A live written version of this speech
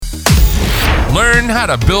Learn how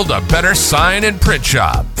to build a better sign and print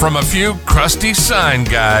shop from a few crusty sign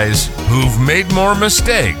guys who've made more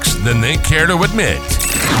mistakes than they care to admit.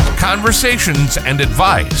 Conversations and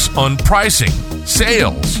advice on pricing,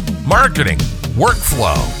 sales, marketing,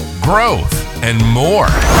 workflow, growth, and more.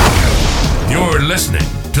 You're listening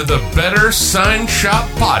to the Better Sign Shop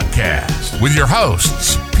Podcast with your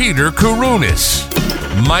hosts, Peter Kourounis,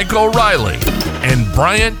 Michael Riley, and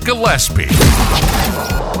Bryant Gillespie.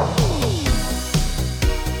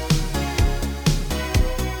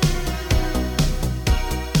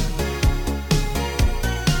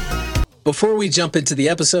 Before we jump into the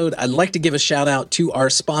episode, I'd like to give a shout out to our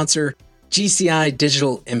sponsor, GCI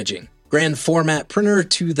Digital Imaging, grand format printer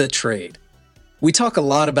to the trade. We talk a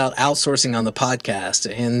lot about outsourcing on the podcast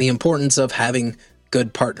and the importance of having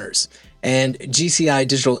good partners, and GCI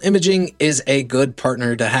Digital Imaging is a good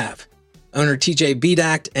partner to have. Owner TJ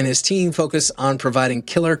Bedact and his team focus on providing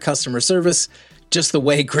killer customer service just the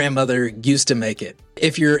way grandmother used to make it.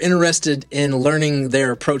 If you're interested in learning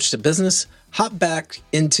their approach to business, hop back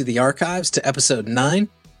into the archives to episode 9,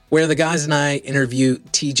 where the guys and I interview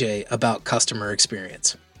TJ about customer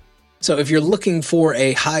experience. So if you're looking for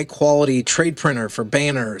a high quality trade printer for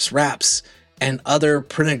banners, wraps, and other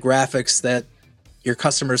printed graphics that your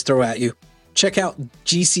customers throw at you, check out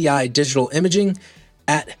GCI Digital Imaging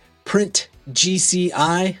at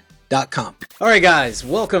printgci.com. All right, guys,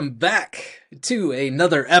 welcome back to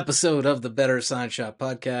another episode of the Better Sign Shop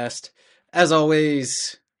Podcast. As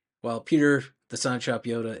always, Peter, the Sign Shop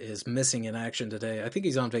Yoda, is missing in action today. I think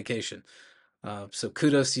he's on vacation. So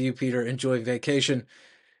kudos to you, Peter. Enjoy vacation.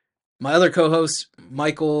 My other co-host,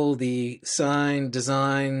 Michael, the Sign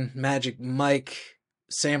Design Magic Mike,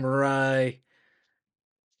 Samurai,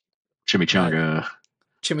 Chimichanga,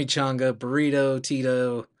 Burrito,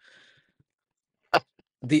 Tito,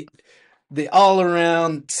 the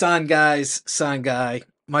all-around sign guy,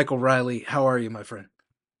 Michael Riley. How are you, my friend?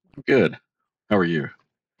 Good. How are you?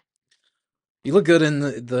 You look good in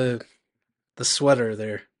the sweater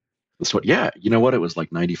there. The sweat, yeah. You know what? It was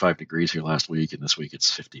like 95 degrees here last week, and this week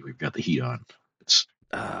it's 50. We've got the heat on.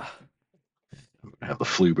 I'm gonna have the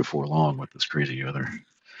flu before long with this crazy weather.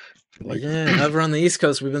 Yeah, over on the East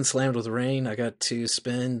Coast, we've been slammed with rain. I got to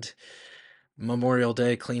spend Memorial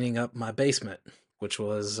Day cleaning up my basement, which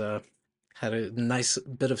was had a nice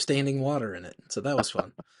bit of standing water in it, so that was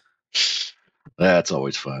fun. That's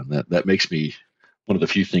always fun. That makes me one of the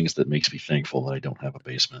few things that makes me thankful that I don't have a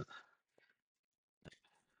basement.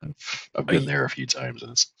 I've been there a few times,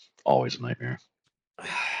 and it's always a nightmare.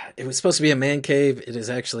 It was supposed to be a man cave. It is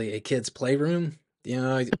actually a kid's playroom. You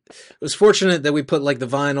know, it was fortunate that we put like the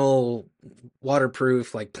vinyl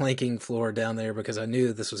waterproof like planking floor down there because I knew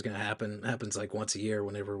that this was going to happen. It happens like once a year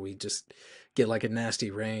whenever we just get like a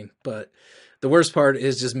nasty rain. But the worst part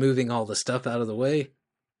is just moving all the stuff out of the way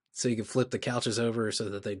so you can flip the couches over so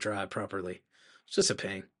that they dry properly. It's just a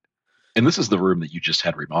pain. And this is the room that you just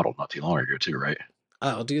had remodeled not too long ago too, right?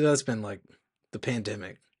 Oh, dude, that's been like the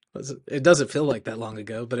pandemic. It doesn't feel like that long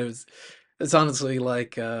ago, but it's honestly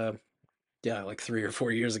like, like 3 or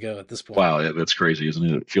 4 years ago at this point. Wow, that's crazy, isn't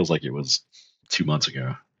it? It feels like it was 2 months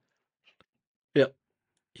ago. Yep.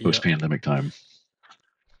 Post-pandemic time.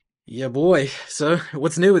 Yeah, boy. So,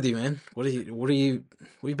 what's new with you, man? What have you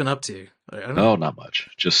been up to? I don't know. Oh, not much.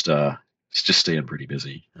 Just staying pretty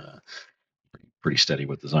busy. Pretty steady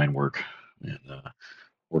with design work and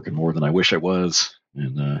working more than I wish I was.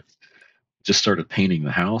 And just started painting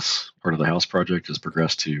the house. Part of the house project has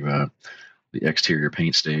progressed to the exterior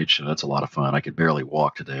paint stage, so that's a lot of fun. I could barely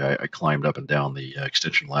walk today. I climbed up and down the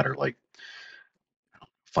extension ladder like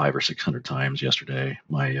 500 or 600 times yesterday.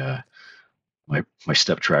 My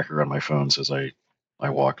step tracker on my phone says I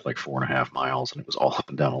walked like 4.5 miles, and it was all up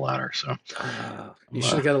and down a ladder. So you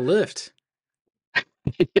should have got a lift.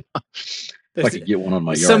 If I could get one on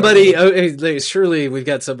my yard. Surely we've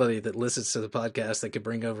got somebody that listens to the podcast that could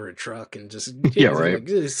bring over a truck and just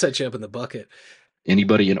set you up in the bucket.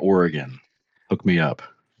 Anybody in Oregon, hook me up.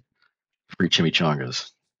 Free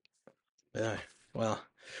chimichangas. Yeah. Well,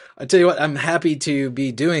 I tell you what, I'm happy to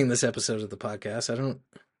be doing this episode of the podcast.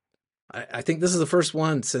 I think this is the first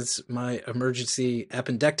one since my emergency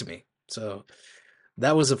appendectomy. So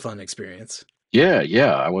that was a fun experience. Yeah.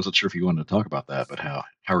 I wasn't sure if you wanted to talk about that, but how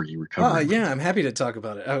are you recovering? Yeah, I'm happy to talk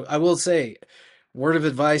about it. I will say, word of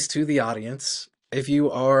advice to the audience: if you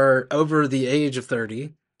are over the age of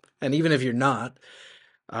 30, and even if you're not,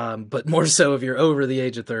 but more so if you're over the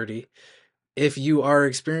age of 30, if you are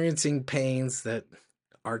experiencing pains that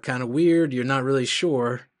are kind of weird, you're not really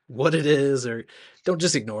sure what it is, or don't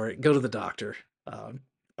just ignore it. Go to the doctor. I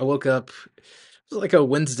woke up was like a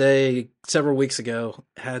Wednesday several weeks ago.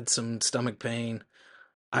 Had some stomach pain.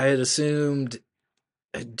 I had assumed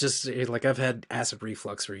like I've had acid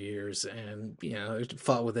reflux for years, and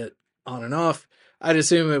fought with it on and off. I'd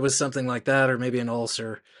assume it was something like that, or maybe an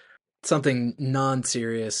ulcer, something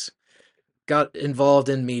non-serious. Got involved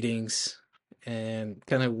in meetings and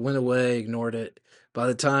kind of went away, ignored it. By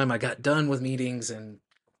the time I got done with meetings and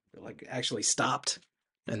like actually stopped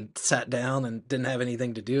and sat down and didn't have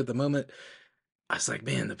anything to do at the moment, I was like,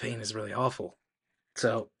 man, the pain is really awful.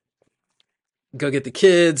 So go get the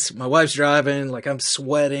kids. My wife's driving. Like I'm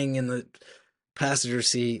sweating in the passenger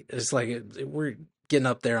seat. It's like we're getting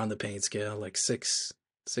up there on the pain scale, like six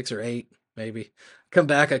or eight, maybe. Come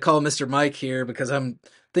back. I call Mr. Mike here because I'm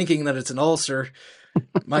thinking that it's an ulcer.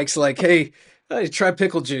 Mike's like, hey, try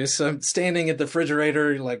pickle juice. So I'm standing at the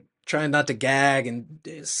refrigerator, like trying not to gag and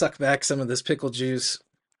suck back some of this pickle juice.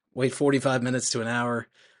 Wait 45 minutes to an hour.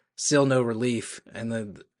 Still no relief. And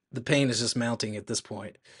the pain is just mounting at this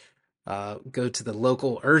point. Go to the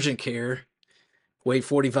local urgent care, wait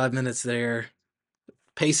 45 minutes there,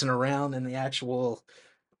 pacing around in the actual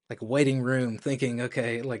like waiting room, thinking,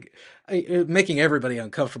 okay, like making everybody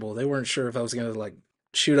uncomfortable. They weren't sure if I was going to like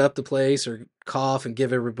shoot up the place or cough and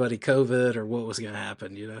give everybody COVID or what was going to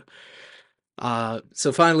happen.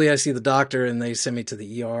 So finally I see the doctor and they send me to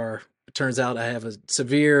the ER. It turns out I have a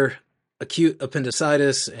severe acute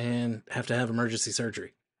appendicitis and have to have emergency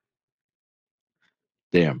surgery.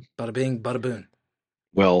 Damn. Bada bing, bada boom.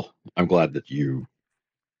 Well, I'm glad that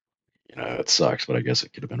it sucks, but I guess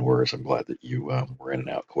it could have been worse. I'm glad that you were in and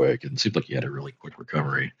out quick, and it seemed like you had a really quick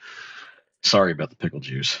recovery. Sorry about the pickle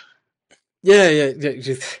juice. Yeah.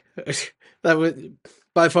 That was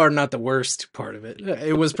by far not the worst part of it.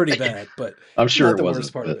 It was pretty bad, but I'm sure not it the wasn't,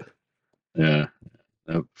 worst part but of it. yeah.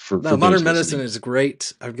 For No, those modern medicine listening, is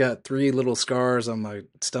great. I've got 3 little scars on my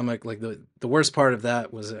stomach. Like the worst part of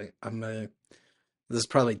that was this is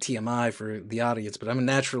probably TMI for the audience, but I'm a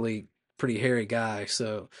naturally pretty hairy guy.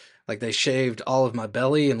 So like they shaved all of my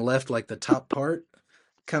belly and left like the top part.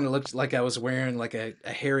 Kind of looked like I was wearing like a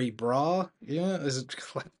hairy bra. Yeah,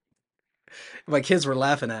 my kids were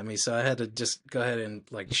laughing at me, so I had to just go ahead and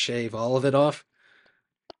like shave all of it off.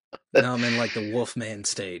 Now I'm in like the Wolfman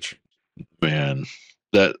stage. man,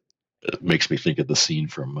 that makes me think of the scene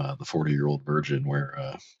from the 40-Year-Old Virgin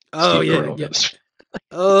where Oh Steve yeah, Carell yeah. goes.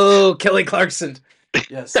 Oh, Kelly Clarkson.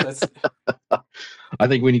 Yes, that's I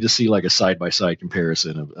think we need to see like a side by side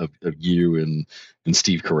comparison of you and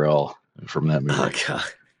Steve Carell from that oh movie. god.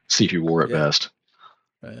 See who wore it Yeah. best.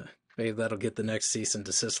 Maybe that'll get the next cease and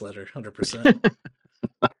desist letter, 100%.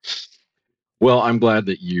 Well, I'm glad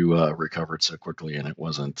that you recovered so quickly, and it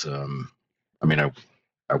wasn't. I mean,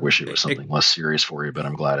 I wish it was something less serious for you, but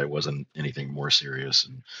I'm glad it wasn't anything more serious.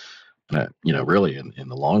 And really, in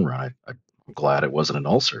the long run, I'm glad it wasn't an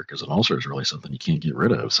ulcer because an ulcer is really something you can't get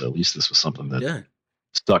rid of. So at least this was something that Yeah.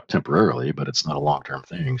 stuck temporarily, but it's not a long term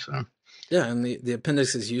thing. So Yeah, and the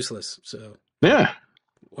appendix is useless, so yeah,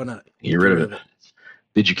 why not get rid of it.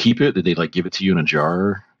 Did you keep it? Did they like give it to you in a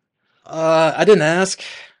jar? I didn't ask.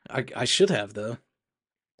 I should have though.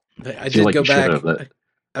 I I feel did like go you should have. back. That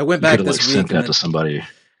I went you could back have like this sent week and that to somebody.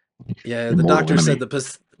 yeah, Your the mortal doctor said enemy.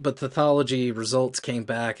 the pathology results came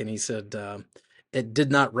back and he said it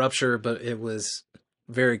did not rupture, but it was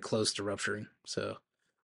very close to rupturing. So Well,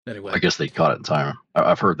 I anyway, guess they caught it in time.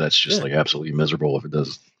 I've heard that's just yeah. like absolutely miserable if it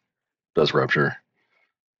does rupture.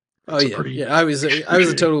 Oh It's a yeah, pretty yeah. I was a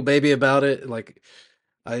excruciating. total baby about it. Like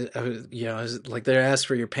I was like they asked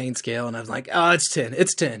for your pain scale, and I was like, oh, it's 10,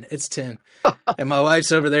 it's 10, it's 10. And my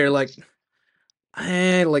wife's over there like,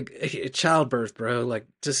 childbirth, bro. Like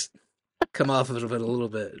just come off of it a little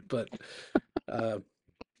bit. But uh,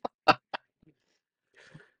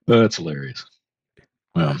 That's hilarious.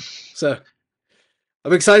 Well, yeah. So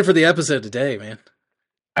I'm excited for the episode today, man.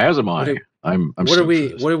 as am What I. do I'm what are stoked for we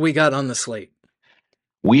this. what have we got on the slate?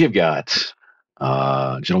 We have got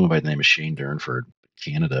a gentleman by the name of Shane Durnford,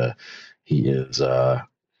 Canada. He is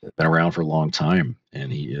been around for a long time,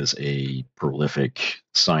 and he is a prolific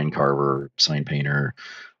sign carver, sign painter,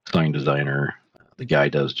 sign designer. The guy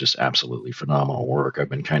does just absolutely phenomenal work. I've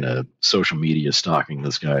been kind of social media stalking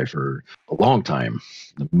this guy for a long time,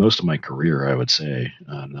 most of my career, I would say.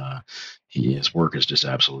 And his work is just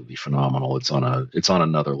absolutely phenomenal. It's on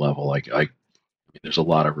another level. There's a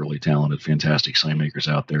lot of really talented, fantastic sign makers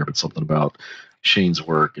out there, but something about Shane's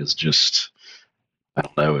work is just, I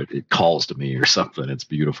don't know, it calls to me or something. It's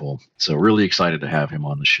beautiful. So really excited to have him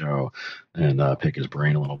on the show and pick his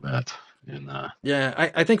brain a little bit. And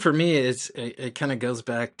Yeah, I think for me it kind of goes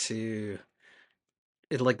back to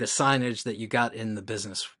like the signage that you got in the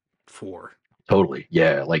business for. Totally.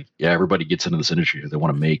 Yeah. Like, yeah, everybody gets into this industry. They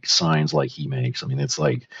want to make signs like he makes. I mean, it's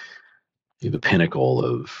like the pinnacle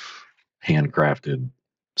of handcrafted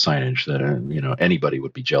signage that, anybody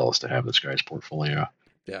would be jealous to have this guy's portfolio.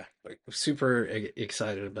 Yeah, like super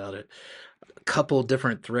excited about it. A couple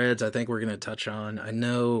different threads I think we're going to touch on. I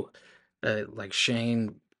know like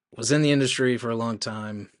Shane was in the industry for a long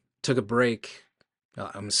time, took a break,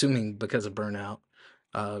 I'm assuming because of burnout.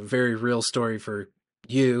 Very real story for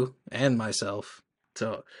you and myself.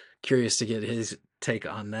 So curious to get his take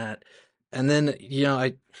on that. And then,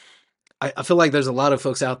 I feel like there's a lot of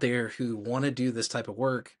folks out there who want to do this type of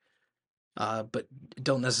work, but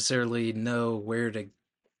don't necessarily know where to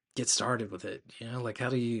get started with it. Like how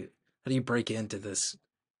do you break into this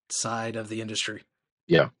side of the industry?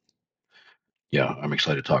 Yeah. Yeah. I'm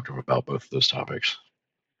excited to talk to him about both of those topics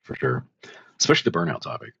for sure, especially the burnout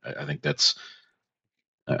topic. I think that's,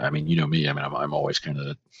 I mean, you know me, I mean, I'm always kind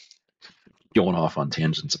of going off on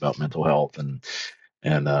tangents about mental health and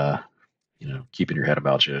keeping your head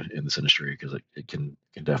about you in this industry because it can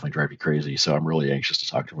definitely drive you crazy. So I'm really anxious to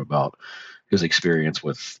talk to him about his experience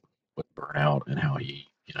with burnout and how he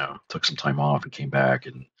took some time off and came back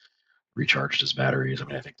and recharged his batteries. I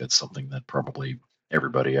mean, I think that's something that probably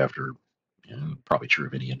everybody after probably true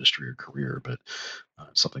of any industry or career, but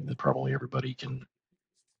something that probably everybody can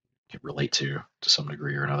relate to some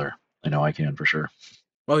degree or another. I know I can for sure.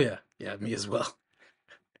 Oh yeah, yeah, me as well.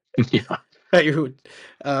 Yeah.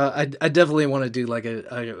 I I definitely want to do like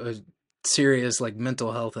a serious like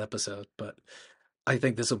mental health episode, but I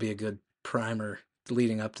think this will be a good primer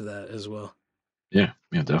leading up to that as well. Yeah.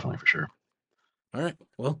 Yeah. Definitely for sure. All right,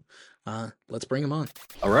 well, let's bring him on.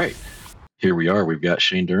 All right. Here we are. We've got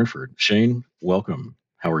Shane Durnford. Shane, welcome.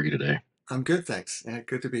 How are you today? I'm good, thanks. Yeah,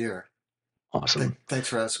 good to be here. Awesome. Thanks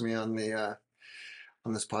for asking me on the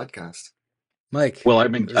on this podcast. Mike, Well,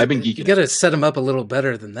 I've been you geeking got out. to set him up a little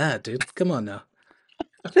better than that, dude. Come on now.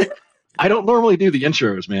 I don't normally do the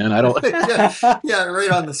intros, man. I don't. Yeah, yeah,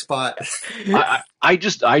 right on the spot. I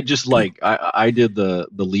just like I did the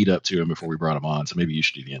lead up to him before we brought him on. So maybe you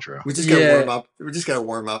should do the intro. We just got to Yeah, warm up. We just got to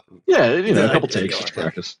warm up. Yeah, a Then couple get takes, going. just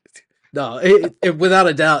practice. no, without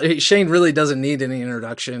a doubt, Shane really doesn't need any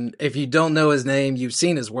introduction. If you don't know his name, you've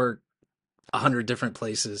seen his work 100 different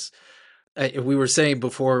places. We were saying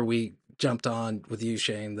before we jumped on with you,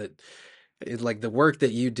 Shane, that like the work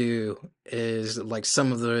that you do is like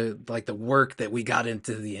some of the work that we got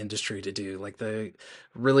into the industry to do, like the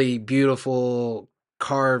really beautiful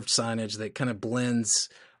carved signage that kind of blends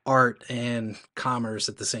art and commerce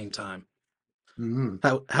at the same time. Hmm.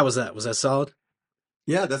 How was that? Was that solid?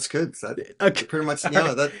 Yeah, that's good. That Okay. pretty much. All Yeah,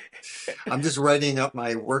 right. that I'm just writing up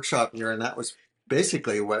my workshop here, and that was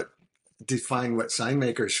basically what defined what sign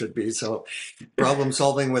makers should be. So, problem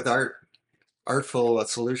solving with artful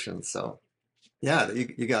solutions. So, yeah,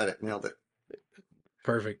 you got it, nailed it.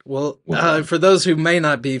 Perfect. Well, Well done. for those who may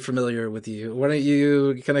not be familiar with you, why don't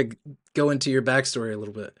you kind of go into your backstory a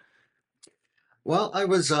little bit? Well,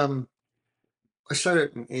 I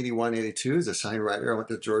started in 81, 82 as a sign writer. I went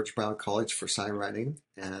to George Brown College for sign writing,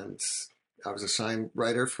 and I was a sign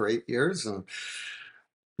writer for 8 years, and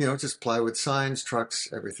just plywood signs, trucks,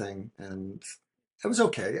 everything, and it was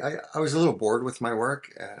okay. I was a little bored with my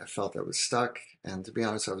work. I felt I was stuck, and to be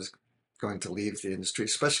honest, I was going to leave the industry,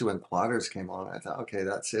 especially when plotters came on. I thought, okay,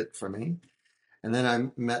 that's it for me. And then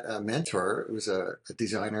I met a mentor who was a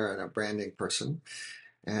designer and a branding person,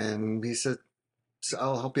 and he said, so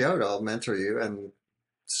I'll help you out. I'll mentor you. And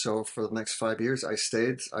so for the next 5 years, I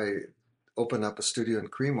stayed. I opened up a studio in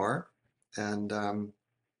Creemore, and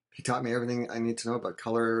he taught me everything I need to know about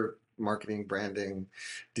color, marketing, branding,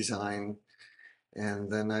 design.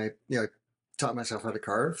 And then I taught myself how to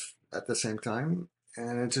carve at the same time.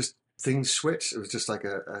 And it just, things switched. It was just like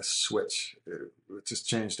a switch. It just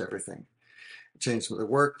changed everything. It changed the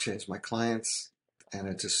work, changed my clients. And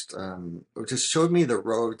it just showed me the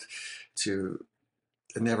road to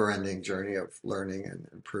the never-ending journey of learning and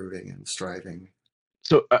improving and striving.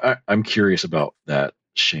 So I'm curious about that,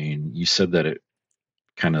 Shane. You said that it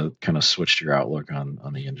kind of switched your outlook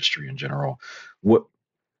on the industry in general. What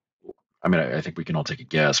I mean, I think we can all take a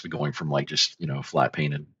guess, but going from like just flat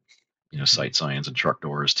painted sight signs and truck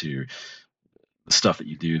doors to the stuff that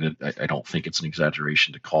you do that I don't think it's an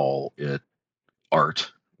exaggeration to call it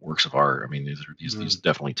art, works of art. I mean, these Mm.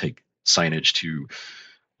 definitely take signage to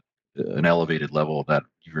an elevated level that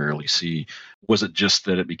you rarely see. Was it just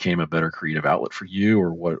that it became a better creative outlet for you,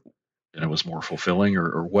 or what? And it was more fulfilling,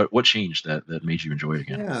 or what changed that made you enjoy it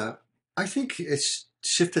again? Yeah, I think it's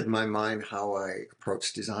shifted my mind how I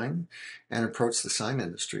approach design and approach the sign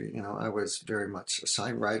industry. I was very much a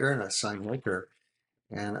sign writer and a sign maker,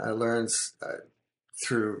 And I learned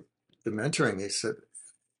through the mentoring, he said,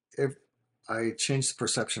 if I changed the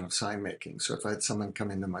perception of sign making. So if I had someone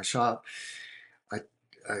come into my shop, I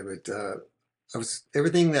I would I was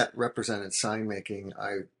everything that represented sign making.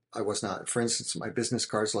 I was not. For instance, my business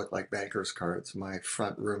cards looked like bankers' cards. My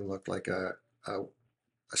front room looked like a, a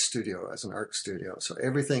studio, as an art studio. So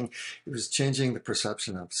everything, it was changing the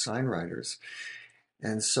perception of sign writers.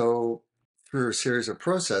 And so through a series of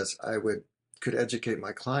process, I could educate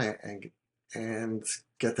my client and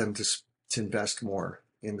get them to invest more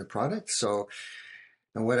in the product. So,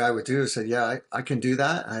 and what I would do is say, yeah, I can do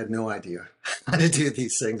that. I had no idea how to do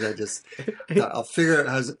these things. I just thought I'll figure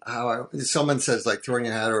out someone says like throwing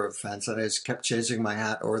a hat over a fence, and I just kept changing my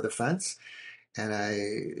hat over the fence, and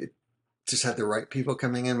I just had the right people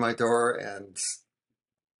coming in my door, and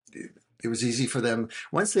it was easy for them.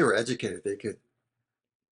 Once they were educated, they could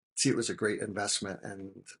see it was a great investment.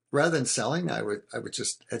 And rather than selling, I would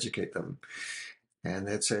just educate them, and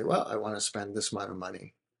they'd say, "Well, I want to spend this amount of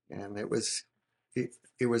money," and it was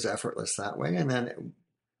effortless that way. And then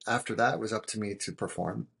after that, it was up to me to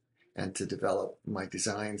perform and to develop my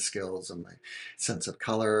design skills and my sense of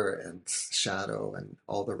color and shadow and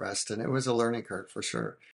all the rest. And it was a learning curve for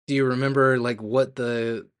sure. Do you remember like what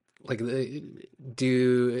like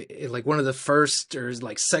one of the first or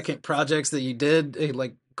like second projects that you did,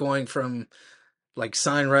 like going from like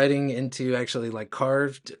sign writing into actually like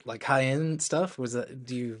carved like high end stuff? Was that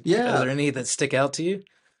are Yeah. there any that stick out to you?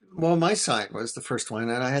 Well, my sign was the first one,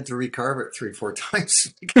 and I had to recarve it 3, 4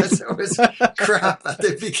 times because it was crap at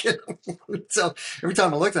the beginning. So every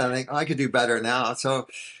time I looked at it, I think, oh, I could do better now. So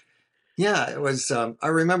yeah, it was. I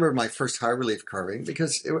remember my first high relief carving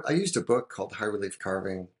because I used a book called High Relief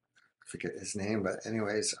Carving. I forget his name, but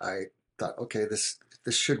anyways, I thought, okay, this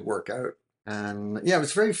should work out. And yeah, it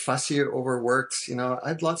was very fussy, overworked. I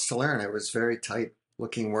had lots to learn. It was very tight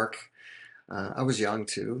looking work. I was young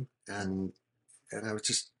too, and I was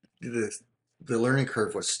just the learning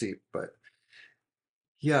curve was steep. But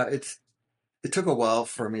yeah, it took a while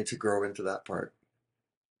for me to grow into that part.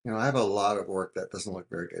 I have a lot of work that doesn't look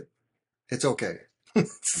very good. It's okay.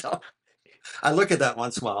 So I look at that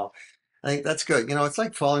once in a while. I think that's good. It's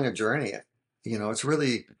like following a journey. It's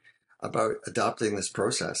really about adopting this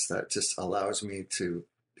process that just allows me to,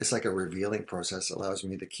 it's like a revealing process, allows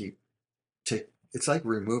me to it's like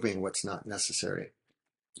removing what's not necessary.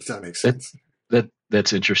 Does that make That sense?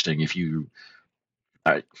 that's interesting. If you,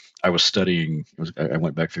 I I was studying. I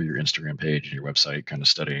went back through your Instagram page and your website, kind of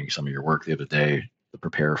studying some of your work the other day to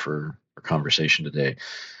prepare for our conversation today.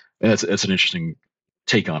 And that's an interesting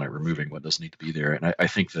take on it, removing what doesn't need to be there. And I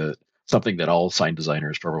think that something that all sign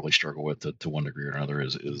designers probably struggle with to one degree or another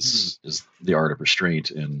Mhm. is the art of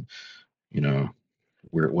restraint. And you know,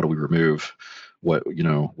 what do we remove? What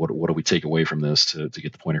do we take away from this to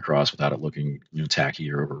get the point across without it looking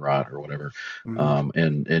tacky or overwrought or whatever? Mhm.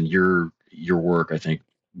 And your work, I think,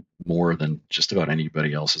 more than just about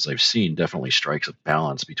anybody else's I've seen, definitely strikes a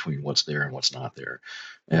balance between what's there and what's not there,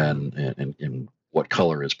 Mhm. and what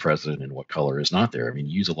color is present and what color is not there. I mean,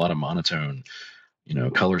 you use a lot of monotone,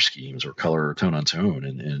 color schemes or color tone on tone,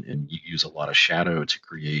 and you use a lot of shadow to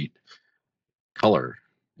create color,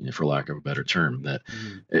 for lack of a better term. That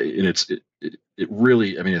Mhm. and it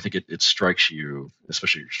really, I mean, I think it strikes you,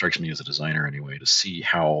 especially strikes me as a designer anyway, to see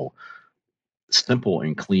how simple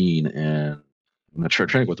and clean and I'm not trying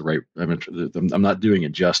to go with the right. I'm not doing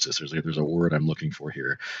it justice. There's a word I'm looking for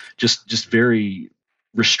here. Just very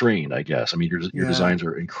restrained, I guess. I mean, your Yeah, designs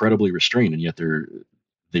are incredibly restrained, and yet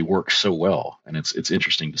they work so well, and it's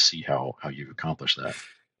interesting to see how you've accomplished that.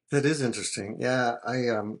 that is interesting. Yeah,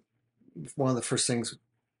 one of the first things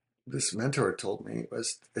this mentor told me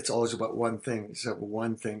was it's always about one thing. You just have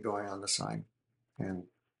one thing going on the sign, and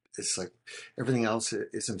it's like everything else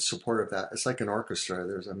is in support of that. It's like an orchestra.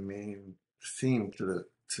 There's a main theme to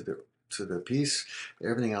the piece.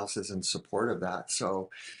 Everything else is in support of that. So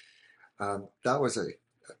that was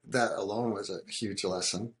that alone was a huge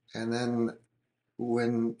lesson. And then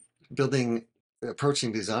when building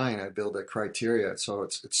approaching design, I build a criteria. So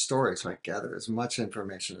it's story. So I gather as much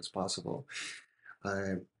information as possible.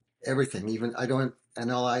 I, Everything, even I don't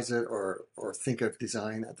analyze it or think of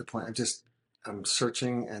design at the point. I'm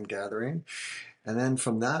searching and gathering, and then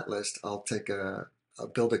from that list, I'll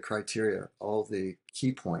build a criteria, all the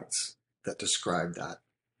key points that describe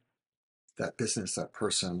that business, that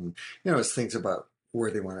person. It's things about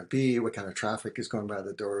where they want to be, what kind of traffic is going by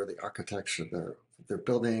the door, the architecture, their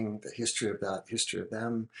building, the history of that, history of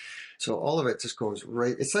them. So all of it just goes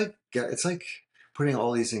right. It's like putting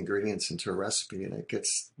all these ingredients into a recipe, and it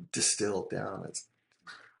gets distilled down. It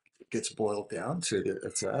gets boiled down to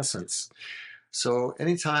its essence. So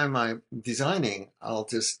anytime I'm designing, I'll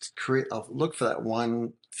look for that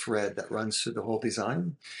one thread that runs through the whole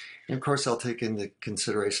design. And of course, I'll take into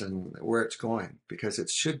consideration where it's going because it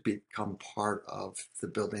should become part of the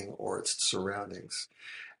building or its surroundings.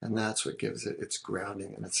 And that's what gives it its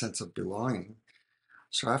grounding and a sense of belonging.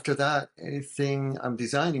 So after that, anything I'm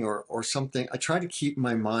designing or something, I try to keep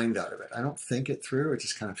my mind out of it. I don't think it through. I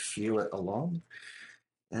just kind of feel it along.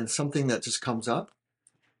 And something that just comes up,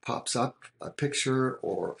 pops up, a picture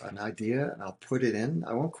or an idea, and I'll put it in.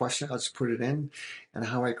 I won't question it. I'll just put it in. And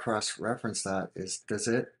how I cross-reference that is, does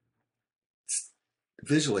it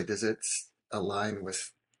align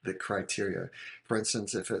with the criteria? For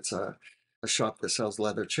instance, if it's a shop that sells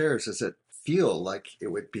leather chairs, does it feel like it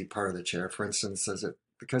would be part of the chair? For instance,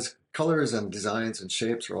 because colors and designs and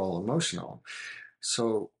shapes are all emotional.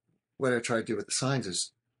 So what I try to do with the signs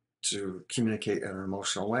is to communicate in an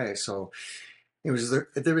emotional way. So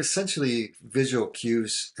they're essentially visual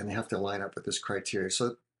cues, and they have to line up with this criteria.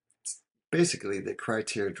 So basically, the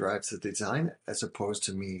criteria drives the design as opposed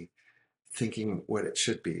to me thinking what it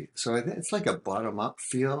should be. So I think it's like a bottom-up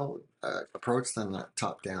feel approach than a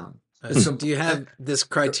top-down. So do you have this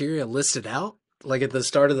criteria listed out like at the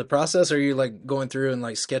start of the process, or are you like going through and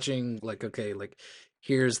like sketching like, okay, like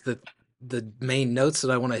here's the main notes that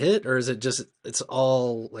I want to hit, or is it just it's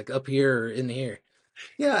all like up here or in here?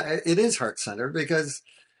 Yeah, it is heart-centered because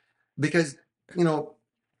you know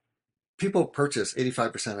people purchase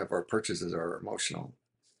 85% of our purchases are emotional.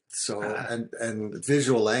 So and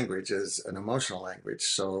visual language is an emotional language.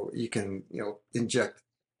 So you can inject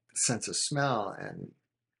sense of smell and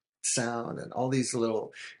sound and all these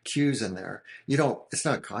little cues in there. It's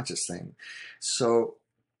not a conscious thing. So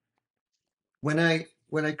when I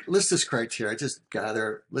list this criteria, I just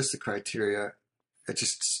list the criteria. It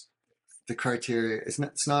just the criteria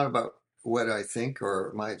it's not about what I think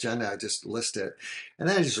or my agenda. I just list it, and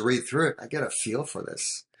then I just read through it. I get a feel for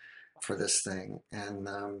this thing, and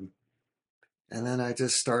then I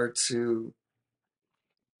just start to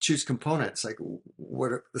choose components like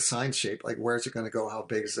what are the sign shape, like where's it going to go, how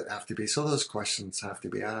big does it have to be. So those questions have to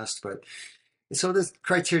be asked, but so this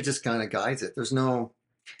criteria just kind of guides it.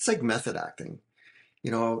 It's like method acting.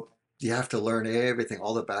 You have to learn everything,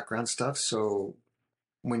 all the background stuff. So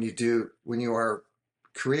when you are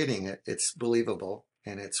creating it, it's believable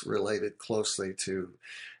and it's related closely to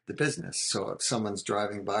the business. So if someone's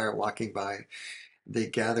driving by or walking by, they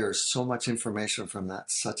gather so much information from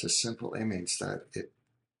such a simple image that it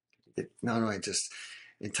not only just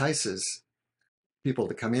entices people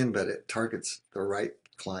to come in, but it targets the right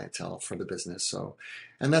clientele for the business. So,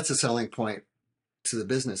 and that's a selling point to the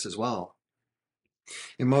business as well.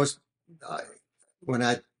 In most,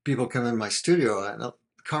 when people come in my studio, the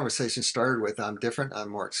conversation started with, "I'm different, I'm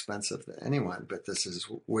more expensive than anyone, but this is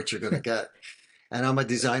what you're going to get." And I'm a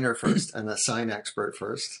designer first and a sign expert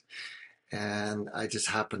first. And I just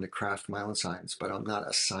happen to craft my own signs, but I'm not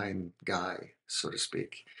a sign guy, so to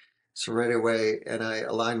speak. So right away, and I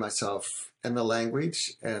align myself in the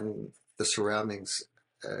language and the surroundings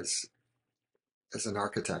as an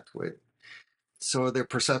architect would. So their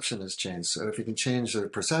perception has changed. So if you can change their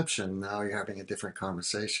perception, now you're having a different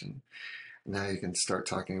conversation. Now you can start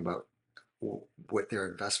talking about what their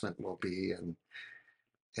investment will be and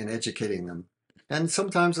educating them. And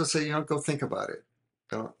sometimes I'll say, go think about it.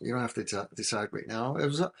 You don't have to decide right now.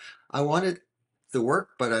 I wanted the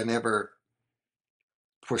work, but I never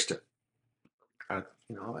pushed it.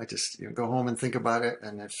 I just go home and think about it,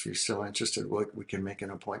 and if you're still interested, we can make an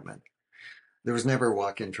appointment. There was never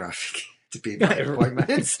walk-in traffic to be my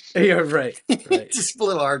appointments. Yeah, right. It's just a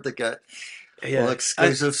little hard to get. Yeah,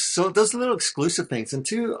 exclusive. So those little exclusive things, and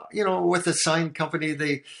two, with the sign company,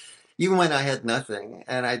 even when I had nothing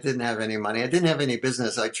and I didn't have any money, I didn't have any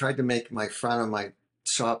business, I tried to make my front of my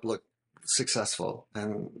shop look successful.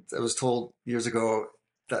 And I was told years ago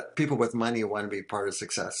that people with money want to be part of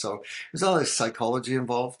success. So there's all this psychology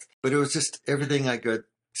involved, but it was just everything I could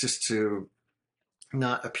just to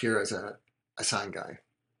not appear as a sign guy.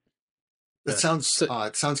 It sounds odd.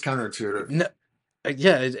 It sounds counterintuitive. No,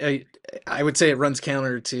 yeah, I would say it runs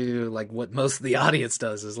counter to like what most of the audience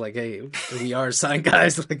does is like, hey, we are sign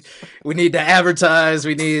guys. Like we need to advertise.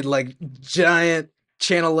 We need like giant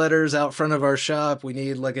channel letters out front of our shop. We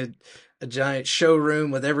need like a giant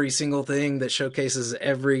showroom with every single thing that showcases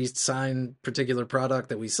every sign particular product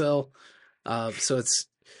that we sell. So it's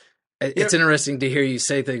interesting to hear you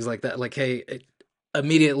say things like that. Like, hey,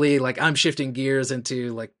 immediately, like I'm shifting gears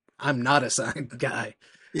into like, I'm not a sign guy.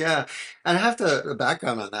 Yeah. And I have to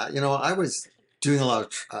background on that. I was doing a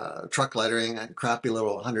lot of truck lettering and crappy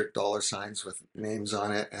little $100 signs with names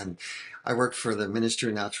on it. And I worked for the Ministry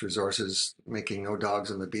of Natural Resources, making no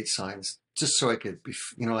dogs on the beach signs, just so I could be,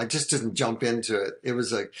 I just didn't jump into it. It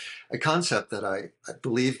was a concept that I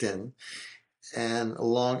believed in, and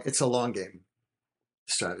it's a long game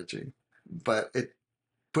strategy, but it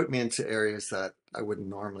put me into areas that I wouldn't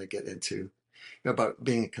normally get into. About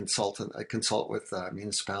being a consultant, I consult with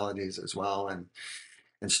municipalities as well, and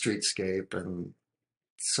streetscape, and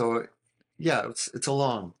so yeah,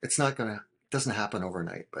 it's not gonna, doesn't happen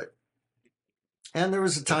overnight, but, and there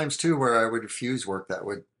was times too where I would refuse work that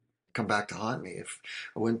would come back to haunt me if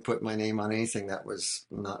I wouldn't put my name on anything that was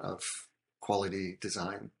not of quality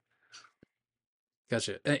design.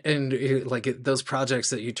 Gotcha. And like those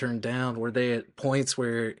projects that you turned down, were they at points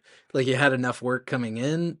where like you had enough work coming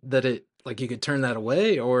in that it like you could turn that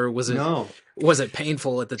away, or No, was it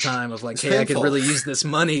painful at the time of like, it's hey, I could painful. really use this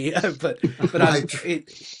money, but I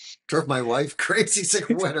drove my wife crazy. She's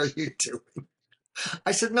like, "What are you doing?"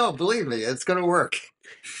 I said, "No, believe me, it's going to work."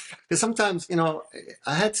 Because sometimes,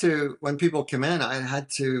 I had to, when people come in, I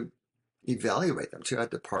had to evaluate them too. I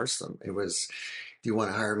had to parse them. It was, do you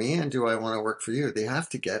want to hire me, and do I want to work for you? They have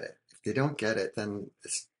to get it. If they don't get it, then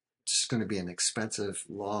it's just going to be an expensive,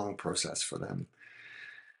 long process for them.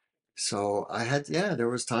 So there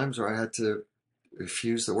was times where I had to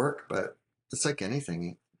refuse the work, but it's like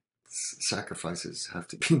anything, sacrifices have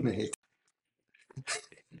to be made.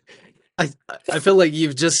 I feel like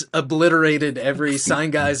you've just obliterated every sign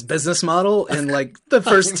guy's business model in like the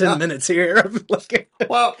first 10 minutes here.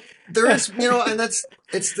 Well, there is, and it's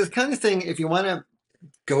the kind of thing, if you want to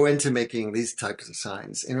go into making these types of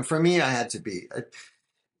signs, for me, I had to be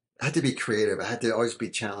creative. I had to always be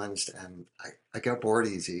challenged, and I got bored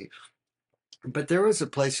easy. But there was a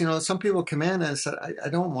place, some people come in and said, I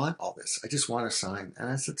don't want all this. I just want a sign.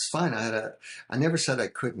 And I said, it's fine. I never said I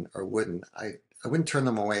couldn't or wouldn't. I wouldn't turn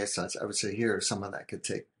them away as such. I would say, here's someone that could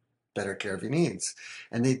take better care of your needs.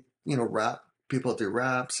 And they, people do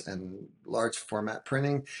wraps and large format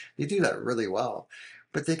printing. They do that really well.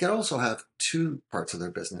 But they could also have two parts of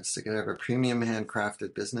their business. They could have a premium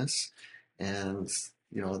handcrafted business and,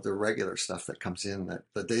 the regular stuff that comes in, that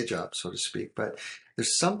the day job, so to speak. But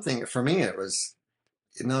there's something, for me, it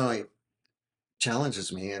not only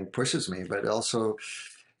challenges me and pushes me, but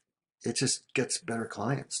it just gets better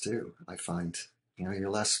clients too. I find, they're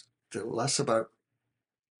less about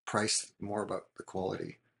price, more about the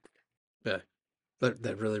quality. Yeah,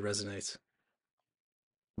 that really resonates.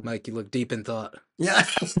 Mike, you look deep in thought. Yeah.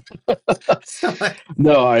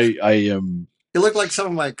 No, I am. You look like some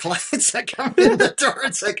of my clients that come in the door.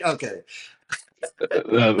 It's like, okay.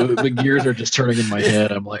 The gears are just turning in my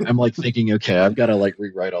head. I'm like thinking, okay, I've got to like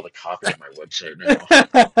rewrite all the copy on my website now.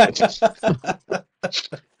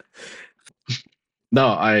 No,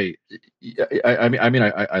 I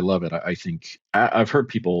love it. I think I've heard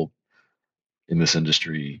people in this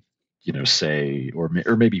industry, say, or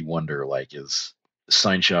maybe wonder, like, is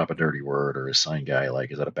sign shop a dirty word, or is sign guy,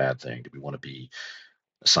 like, is that a bad thing? Do we want to be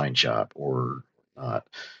a sign shop or not?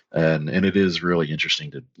 And it is really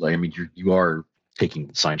interesting to, like, I mean, you are taking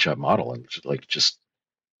the sign shop model and just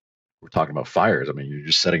we're talking about fires. I mean, you're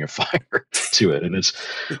just setting a fire to it, and it's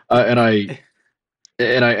and I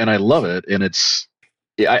love it, and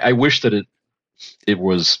I wish that it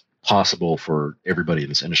was possible for everybody in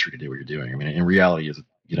this industry to do what you're doing. I mean, in reality, is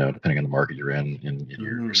depending on the market you're in and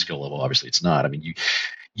your skill level, obviously it's not. I mean,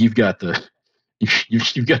 you've got the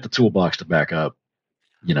you've got the toolbox to back up,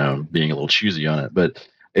 being a little choosy on it, but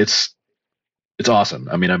it's awesome.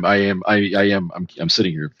 I mean, I'm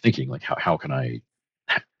sitting here thinking, like, how can I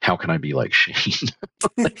be like Shane?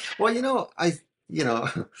 Well, I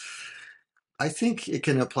think it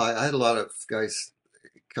can apply. I had a lot of guys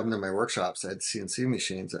come to my workshops. I had CNC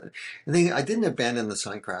machines. I didn't abandon the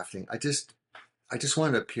sign crafting. I just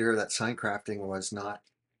wanted to appear that sign crafting was not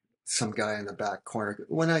some guy in the back corner.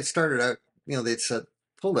 When I started out, they'd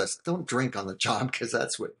told us, don't drink on the job, because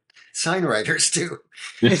that's what sign writers do.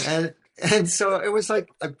 and so it was like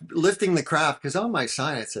lifting the craft, because on my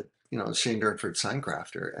sign it said, Shane Durnford, sign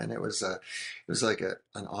crafter, and it was like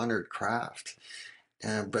an honored craft.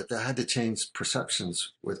 But that had to change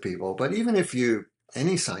perceptions with people. But even if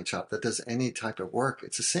any sign shop that does any type of work,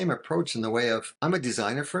 it's the same approach in the way of, I'm a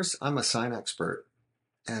designer first, I'm a sign expert.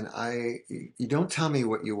 And you don't tell me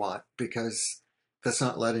what you want, because that's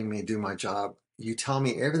not letting me do my job. You tell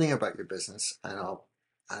me everything about your business, and I'll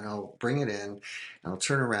bring it in, and I'll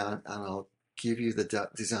turn around, and I'll give you the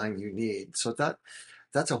design you need. So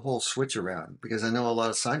that's a whole switch around, because I know a lot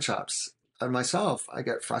of sign shops, myself, I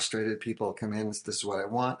get frustrated. People come in, this is what I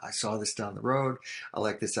want. I saw this down the road. I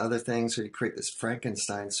like this other thing. So you create this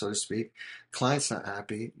Frankenstein, so to speak. Client's not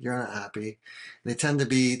happy. You're not happy. They tend to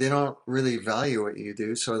be, they don't really value what you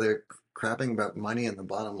do. So they're crapping about money and the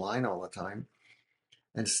bottom line all the time.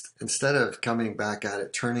 And instead of coming back at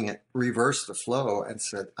it, turning it, reverse the flow and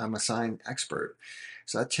said, I'm a sign expert.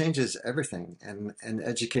 So that changes everything, and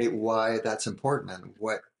educate why that's important and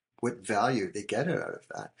what value they get out of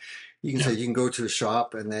that. You can say you can go to a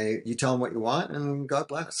shop and you tell them what you want and God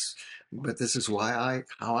bless. But this is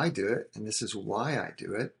how I do it, and this is why I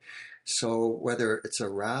do it. So whether it's a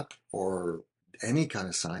wrap or any kind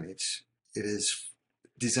of signage, it is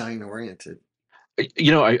design oriented.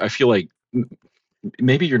 I feel like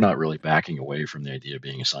maybe you're not really backing away from the idea of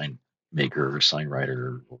being a sign maker or sign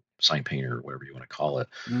writer or sign painter or whatever you want to call it.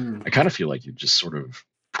 I kind of feel like you're just sort of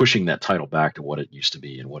pushing that title back to what it used to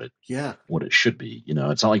be and what it should be.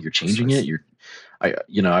 It's not like you're changing it.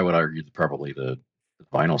 I would argue that probably the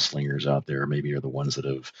vinyl slingers out there maybe are the ones that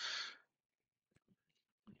have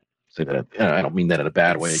say that. I don't mean that in a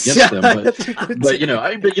bad way against them, but you know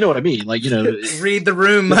what I mean. Like read the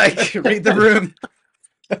room, Mike. Read the room.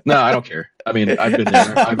 No, I don't care. I mean, I've been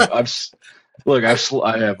there. I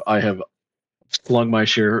have slung my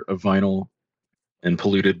share of vinyl and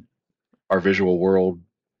polluted our visual world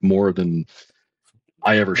more than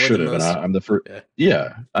I ever should have. And I'm the first.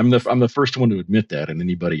 Yeah, I'm the first one to admit that. And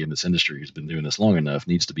anybody in this industry who's been doing this long enough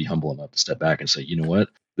needs to be humble enough to step back and say, you know what,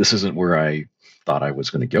 this isn't where I thought I was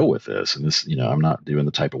going to go with this. And this, I'm not doing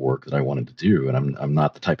the type of work that I wanted to do, and I'm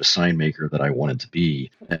not the type of sign maker that I wanted to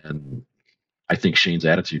be. And I think Shane's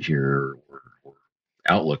attitude here or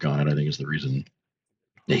outlook on it, I think, is the reason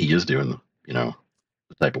that he is doing, the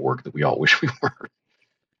type of work that we all wish we were.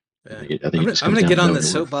 Yeah. I'm going to get on the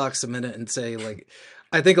soapbox a minute and say, like,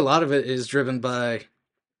 I think a lot of it is driven by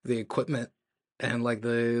the equipment and like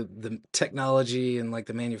the technology and like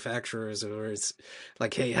the manufacturers, where it's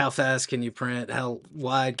like, hey, how fast can you print? How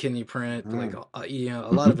wide can you print? Like, a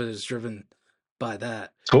lot of it is driven by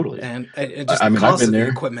that. Totally. And just the cost of the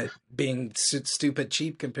equipment being stupid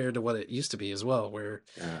cheap compared to what it used to be as well, where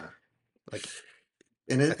like,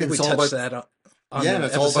 and I think we touched that on and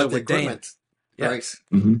it's all about the equipment. Right.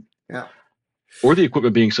 Mm-hmm. Yeah. Or the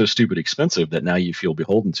equipment being so stupid expensive that now you feel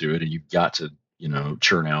beholden to it, and you've got to,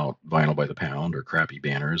 churn out vinyl by the pound or crappy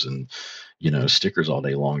banners and, stickers all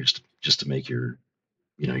day long just to make your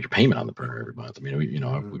payment on the printer every month. I mean,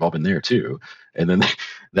 we've all been there too. And then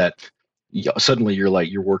suddenly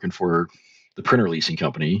you're working for the printer leasing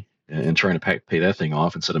company and trying to pay that thing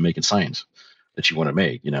off instead of making signs that you want to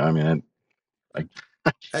make. I mean,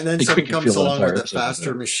 and then something comes along with a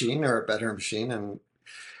faster machine or a better machine, and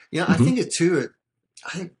I think it too.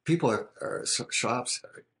 I think people are shops.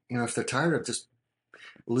 If they're tired of just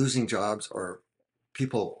losing jobs or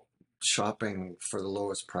people shopping for the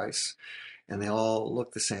lowest price, and they all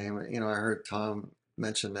look the same. I heard Tom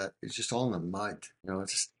mention that it's just all in the mud.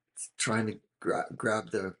 It's just trying to grab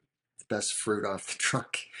the best fruit off the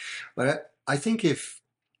trunk. But I think if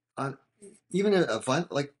even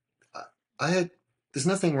there's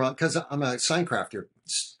nothing wrong, because I'm a sign crafter,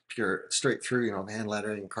 pure straight through, hand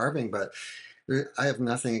lettering and carving, but I have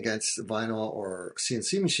nothing against vinyl or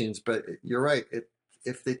CNC machines. But you're right.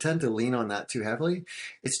 If they tend to lean on that too heavily,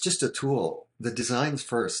 it's just a tool. The design's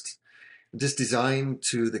first. Just design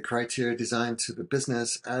to the criteria, design to the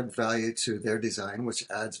business, add value to their design, which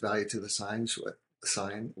adds value to the sign,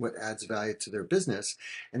 what adds value to their business,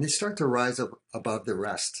 and they start to rise up above the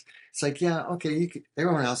rest. It's like, yeah, okay,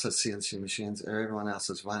 everyone else has CNC machines, everyone else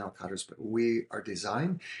has vinyl cutters, but we are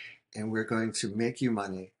design, and we're going to make you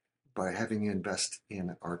money by having you invest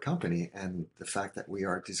in our company and the fact that we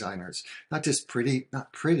are designers. Not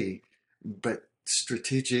pretty, but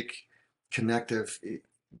strategic, connective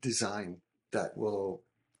design the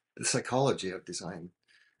psychology of design.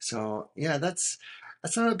 So yeah, that's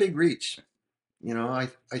not a big reach. I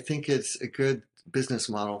think it's a good business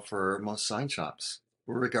model for most sign shops,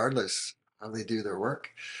 regardless how they do their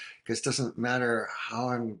work, because it doesn't matter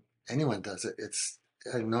how anyone does it.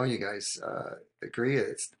 I know you guys agree.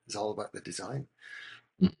 It's all about the design.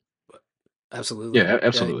 Absolutely. Yeah,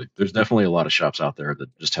 absolutely. There's definitely a lot of shops out there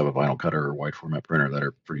that just have a vinyl cutter or wide format printer that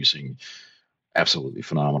are producing absolutely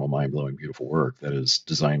phenomenal, mind-blowing, beautiful work that is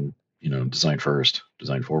design first,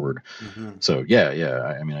 design forward. Mm-hmm. So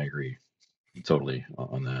yeah, I mean, I agree totally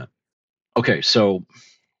on that. Okay, so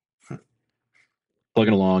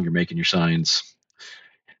plugging along, you're making your signs.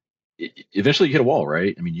 Eventually you hit a wall,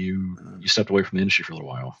 right? I mean, you stepped away from the industry for a little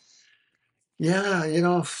while. Yeah,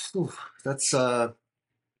 that's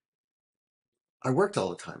I worked all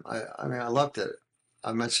the time. I mean, I loved it.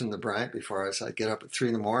 I mentioned the Bryant before. I get up at 3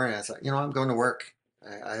 in the morning. I was like, I'm going to work.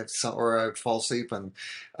 I have some, or I'd fall asleep and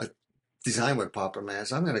a design would pop in my head.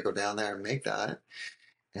 So I'm going to go down there and make that.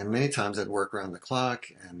 And many times I'd work around the clock,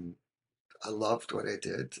 and I loved what I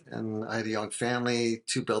did. And I had a young family,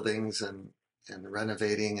 2 buildings, and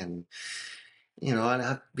renovating, and I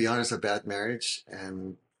have to be honest, a bad marriage.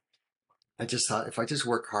 And I just thought if I just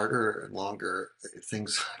work harder and longer,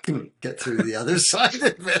 things can get through the other side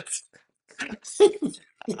of it.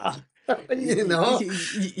 Ah, you know?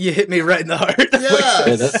 you hit me right in the heart. Yeah,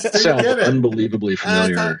 Yeah, that so you sounds get it. unbelievably And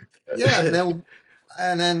I thought, familiar. yeah,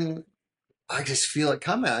 and then I just feel it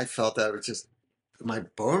coming. I felt that it was just my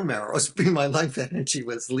bone marrow was being my life energy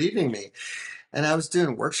was leaving me. And I was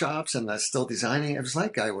doing workshops and I was still designing. It was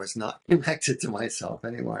like I was not connected to myself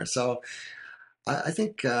anymore. So I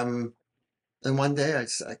think, and one day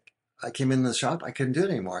I came in the shop. I couldn't do it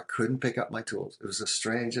anymore. I couldn't pick up my tools. It was the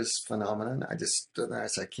strangest phenomenon. I just stood there. I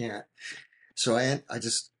said, I can't. So I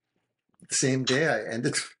just, the same day I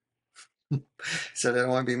ended, said, I don't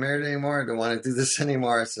want to be married anymore. I don't want to do this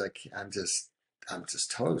anymore. It's like, I'm just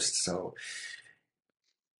toast. So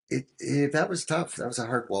that was tough. That was a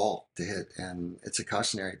hard wall to hit, and it's a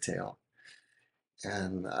cautionary tale.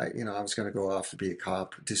 And I was going to go off to be a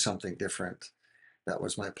cop, do something different. That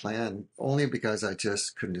was my plan, only because I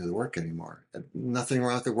just couldn't do the work anymore. Nothing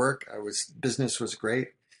wrong with the work. Business was great.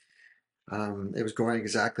 It was going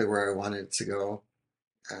exactly where I wanted it to go.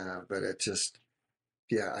 But it just,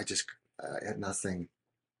 yeah, I had nothing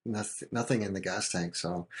in the gas tank.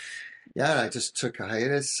 So yeah, I just took a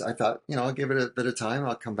hiatus. I thought, I'll give it a bit of time.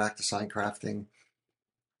 I'll come back to sign crafting.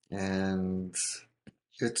 And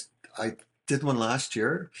I did one last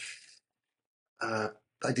year.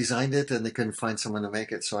 I designed it and they couldn't find someone to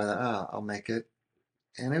make it. So I thought, I'll make it.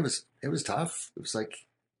 And it was tough. It was like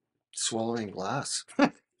swallowing glass,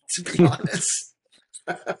 to be honest.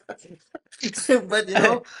 But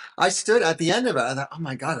I stood at the end of it. I thought, oh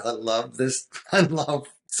my God, I love this. I love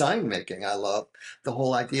sign making. I love the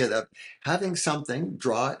whole idea of having something,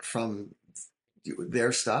 draw it from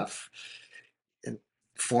their stuff and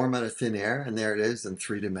form out of thin air. And there it is in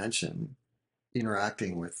 3 dimension,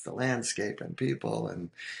 interacting with the landscape and people. And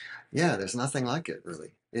yeah, there's nothing like it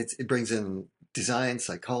really. It brings in design,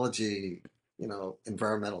 psychology,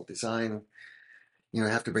 environmental design. I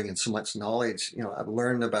have to bring in so much knowledge. I've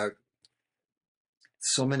learned about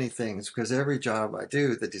so many things because every job I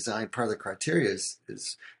do, the design part of the criteria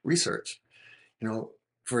is research.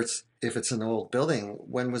 If it's an old building,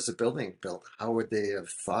 when was the building built? How would they have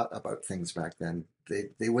thought about things back then?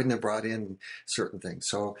 They wouldn't have brought in certain things.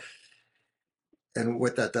 So, and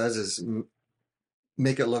what that does is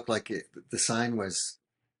make it look like the sign was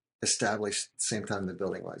established at the same time the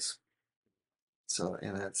building was. So,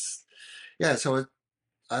 and that's, yeah, so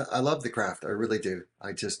I love the craft. I really do.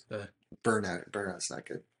 I just burnout's not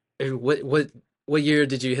good. What year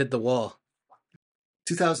did you hit the wall?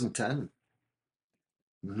 2010.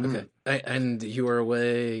 Mm-hmm. Okay. And you were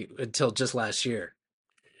away until just last year.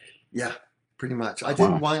 Yeah, pretty much. I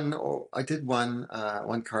did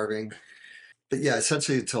one carving, but yeah,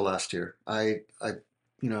 essentially until last year. I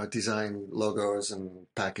designed logos and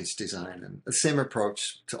package design and the same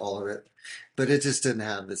approach to all of it, but it just didn't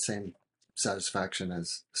have the same satisfaction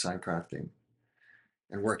as sign crafting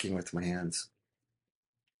and working with my hands.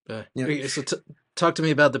 Okay, so talk to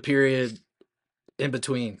me about the period in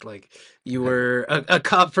between. Like you were a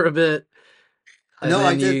cop for a bit. No,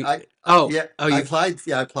 I did. I applied.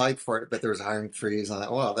 Yeah, I applied for it, but there was a hiring freeze. I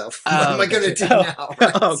thought, well, what am I going to do now?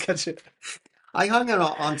 Right? Oh, gotcha. I hung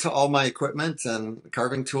onto all my equipment and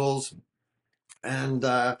carving tools, and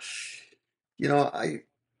I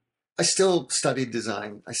still studied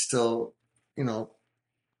design. I still,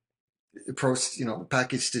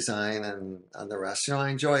 package design and the rest. I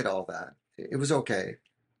enjoyed all that. It was okay,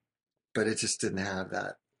 but it just didn't have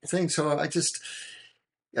that thing. So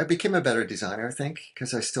I became a better designer, I think,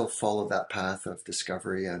 because I still followed that path of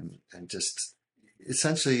discovery and just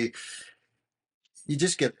essentially you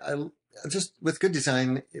just get just with good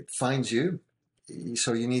design, it finds you.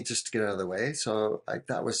 So you need just to get out of the way. So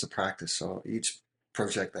that was the practice. So each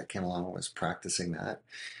project that came along was practicing that.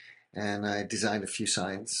 And I designed a few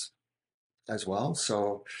signs as well.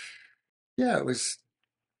 So yeah, it was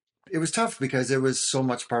tough because it was so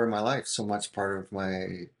much part of my life, so much part of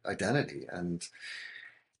my identity. And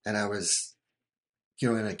I was,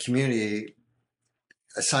 in a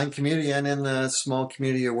sign community and in the small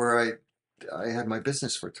community where I had my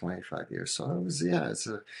business for 25 years. So it was,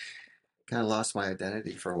 kind of lost my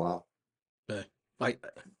identity for a while. I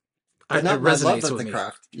love of the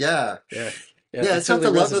craft. Yeah. It's not the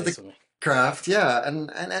love of the craft, yeah,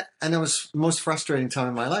 and it was the most frustrating time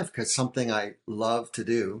in my life because something I love to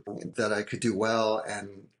do that I could do well,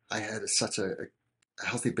 and I had such a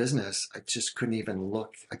healthy business. I just couldn't even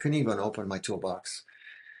look. I couldn't even open my toolbox.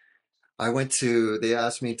 They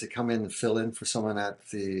asked me to come in and fill in for someone at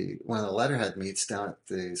one of the letterhead meets down at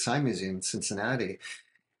the Sign Museum in Cincinnati.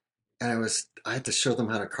 And I had to show them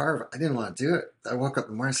how to carve. I didn't want to do it. I woke up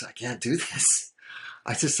in the morning and said, I can't do this.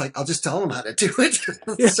 I'll just tell them how to do it.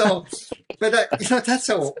 Yeah. So, but that's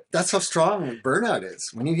how strong burnout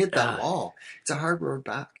is. When you hit that wall, it's a hard road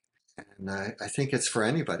back. And I think it's for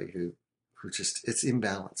anybody who just, it's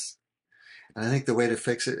imbalance. And I think the way to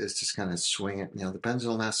fix it is just kind of swing it. The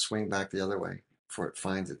pendulum has to swing back the other way before it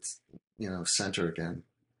finds its, center again.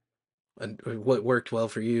 And what worked well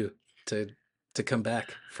for you to come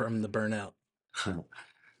back from the burnout?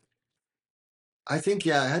 I think,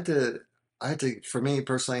 yeah, for me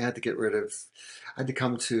personally, I had to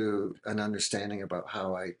come to an understanding about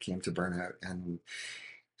how I came to burnout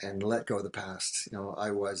and let go of the past. I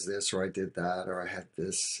was this, or I did that, or I had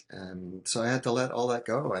this. And so I had to let all that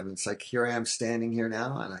go. And it's like, here I am standing here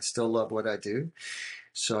now, and I still love what I do.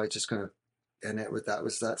 So I just kind of, that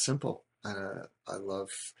was that simple. I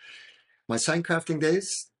love my sign crafting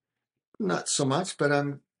days, not so much, but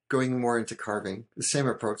I'm going more into carving, the same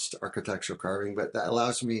approach to architectural carving, but that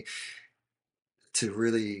allows me to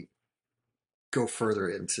really go further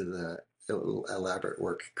into the elaborate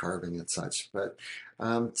work, carving and such. But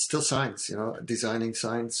still signs, designing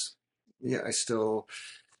signs. Yeah, I still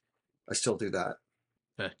do that.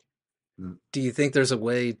 Okay. Do you think there's a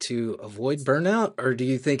way to avoid burnout, or do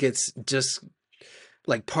you think it's just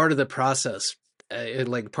like part of the process,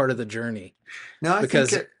 like part of the journey? No,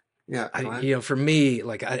 because yeah, for me,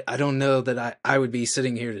 like I don't know that I would be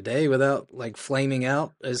sitting here today without like flaming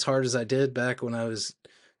out as hard as I did back when I was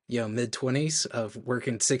mid-20s, of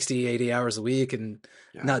working 60, 80 hours a week and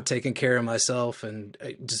not taking care of myself and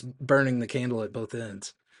just burning the candle at both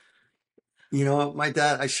ends. My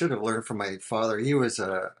dad, I should have learned from my father. He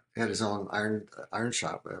had his own iron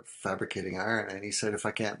shop, fabricating iron, and he said, if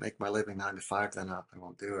I can't make my living 9 to 5, then I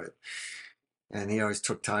won't do it. And he always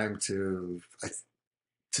took time to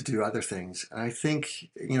do other things. And I think,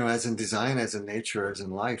 as in design, as in nature, as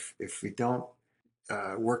in life, if we don't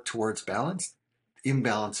work towards balance,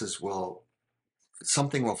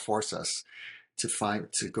 something will force us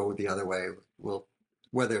to go the other way.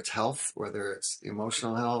 Whether it's health, whether it's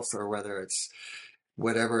emotional health, or whether it's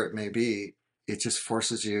whatever it may be, it just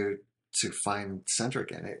forces you to find center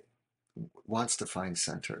again. It wants to find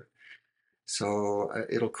center. So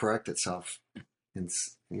it'll correct itself.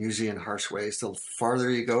 It's usually in harsh ways. The farther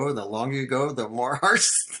you go, the longer you go, the more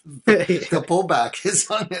harsh the pullback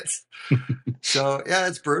is on it. So yeah,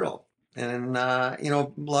 it's brutal. And a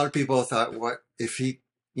lot of people thought, what if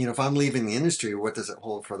if I'm leaving the industry, what does it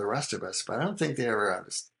hold for the rest of us? But I don't think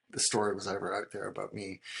the story was ever out there about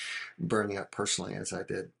me burning up personally as I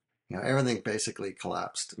did. Everything basically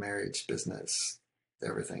collapsed: marriage, business,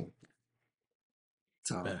 everything.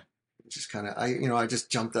 So just kind of, I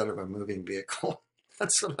just jumped out of a moving vehicle.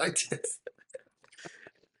 That's what I did.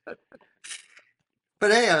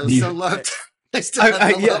 But hey, I still loved. I still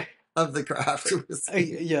had the love of the craft.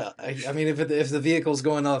 I mean, if the vehicle's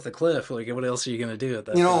going off the cliff, like, what else are you going to do at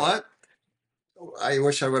that? You know what? I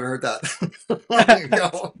wish I would have heard that long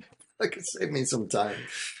ago. That could save me some time.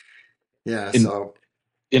 Yeah.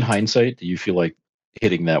 In hindsight, do you feel like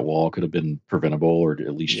hitting that wall could have been preventable, or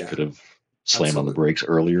at least you could have slammed on the brakes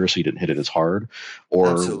earlier so you didn't hit it as hard?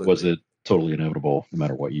 Or was it totally inevitable? No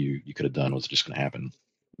matter what you could have done, was it just going to happen?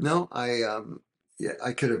 No,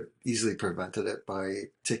 I could have easily prevented it by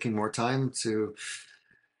taking more time to.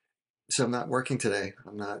 So I'm not working today.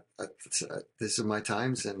 I'm not. These are my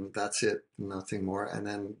times, and that's it. Nothing more. And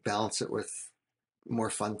then balance it with more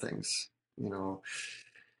fun things.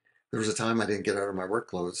 There was a time I didn't get out of my work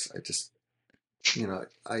clothes. I just,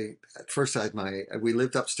 at first we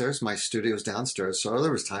lived upstairs. My studio was downstairs, so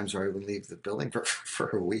there was times where I would leave the building for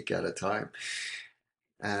a week at a time.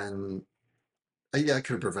 And I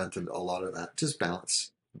could have prevented a lot of that. Just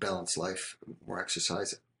balance life, more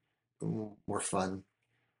exercise, more fun.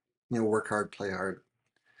 Work hard, play hard.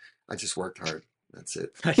 I just worked hard. That's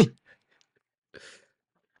it.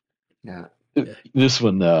 Yeah. This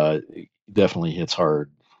one definitely hits hard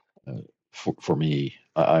for me.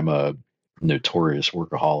 I'm a notorious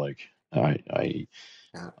workaholic. I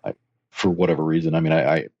for whatever reason, I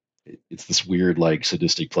mean, it's this weird, like,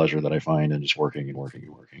 sadistic pleasure that I find in just working and working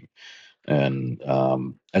and working. And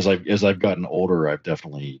as I've gotten older, I've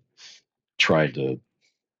definitely tried to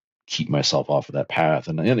keep myself off of that path.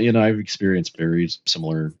 And I've experienced very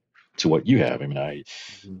similar to what you have. I mean,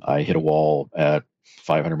 I hit a wall at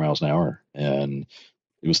 500 miles an hour, and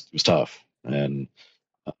it was tough. And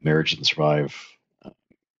marriage didn't survive. Uh,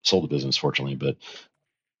 Sold the business, fortunately, but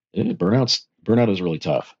burnout is really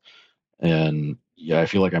tough. And yeah, I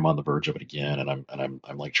feel like I'm on the verge of it again, and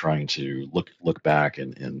I'm like trying to look back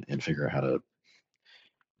and figure out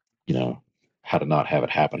you know how to not have it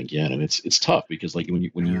happen again. And it's tough because like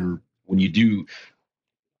Yeah. when you do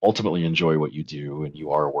ultimately enjoy what you do and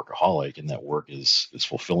you are a workaholic and that work is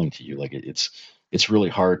fulfilling to you, like it's really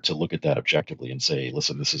hard to look at that objectively and say,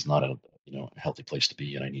 listen, this is not a healthy place to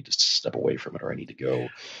be, and I need to step away from it, or I need to go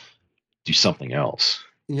do something else.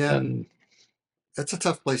 Yeah, And it's a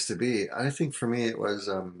tough place to be. I think for me it was,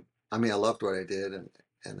 I mean, I loved what I did and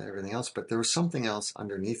everything else, but there was something else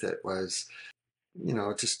underneath it was,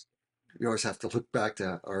 just you always have to look back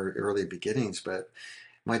to our early beginnings, but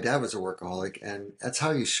my dad was a workaholic, and that's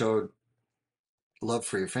how you showed love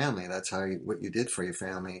for your family. That's what you did for your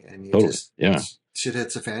family, and you totally, just yeah, shit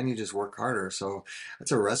hits a fan, you just work harder. So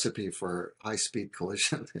that's a recipe for high speed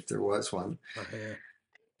collision if there was one. Oh, yeah.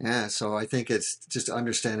 Yeah, so I think it's just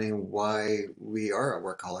understanding why we are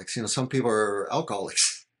workaholics. Some people are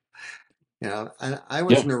alcoholics. And I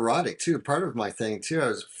was yeah, neurotic too. Part of my thing too, I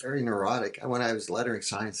was very neurotic. When I was lettering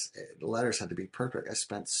science, the letters had to be perfect. I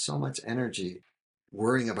spent so much energy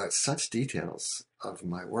worrying about such details of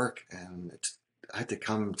my work, and I had to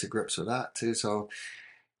come to grips with that too. So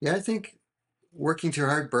yeah, I think working too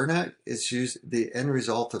hard, burnout is the end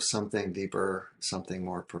result of something deeper, something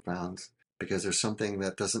more profound. Because there's something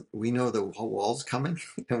that doesn't, we know the whole wall's coming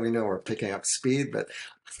and we know we're picking up speed, but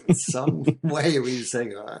in some way we just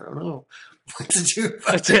think, oh, I don't know what to do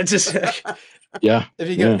about Just it. yeah,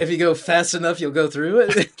 yeah. if you go fast enough, you'll go through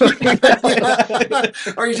it. Yeah.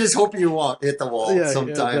 Or you just hope you won't hit the wall Yeah, yeah,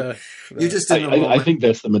 sometime. no, You're no. just in the I moment. think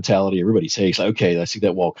that's the mentality everybody takes. Like, okay, I see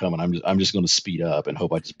that wall coming. I'm just going to speed up and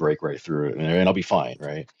hope I just break right through it, and I'll be fine,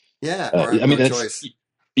 right? Yeah, or I have I mean, no that's choice.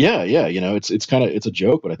 yeah, yeah. It's kind of it's a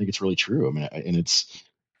joke, but I think it's really true. I mean, and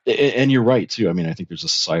and you're right too. I mean, I think there's a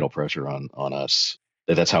societal pressure on us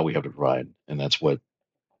that's how we have to provide, and that's what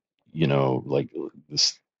like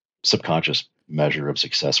this subconscious measure of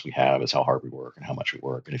success we have is how hard we work and how much we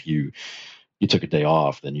work. And if you took a day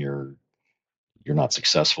off, then you're not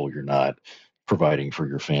successful. You're not providing for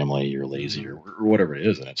your family. You're lazy, Hmm. or whatever it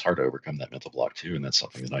is, and it's hard to overcome that mental block too. And that's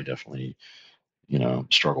something that I definitely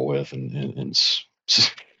struggle with, and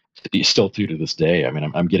still do to this day. I mean,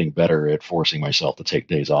 I'm getting better at forcing myself to take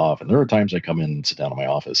days off. And there are times I come in and sit down in my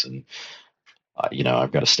office, and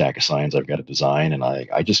I've got a stack of signs I've got to design, and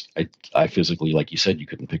I physically, like you said, you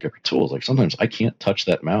couldn't pick up your tools. Like sometimes I can't touch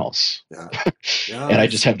that mouse, Yeah. Yeah, and I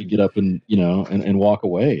just have to get up and and walk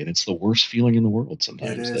away. And it's the worst feeling in the world it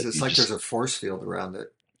sometimes is. that It's you like there's just a force field around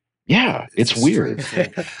it. yeah, It's it's a weird.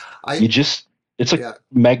 strange thing. You I, just it's like yeah.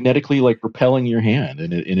 magnetically like repelling your hand,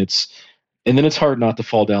 and then it's hard not to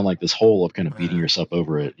fall down like this hole of kind of beating Uh, yourself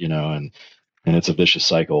over it, and it's a vicious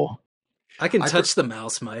cycle. I can I, per- touch the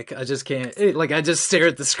mouse, Mike. I just can't. Like I just stare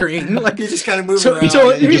at the screen, like you just kind of move it around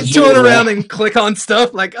and You you just get move it toying around. around and click on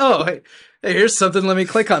stuff. Like, oh, hey, here's something. Let me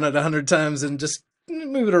click on it 100 times and just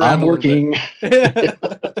move it around I'm a little bit.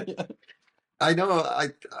 working. I know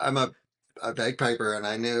I'm a bagpiper, and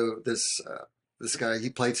I knew this guy. He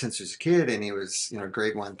played since he was a kid, and he was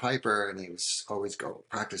grade one piper, and he was always go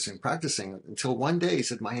practicing until one day he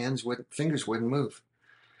said my fingers wouldn't move,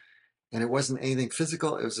 and it wasn't anything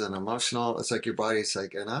physical. It was an emotional. It's like your body's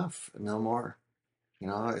like enough, no more.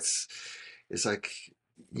 It's like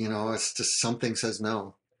it's just something says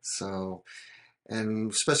no. So,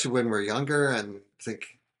 and especially when we're younger and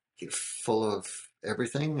think full of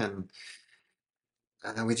everything and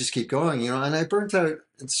we just keep going, and I burnt out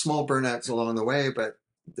in small burnouts along the way, but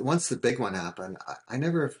once the big one happened, I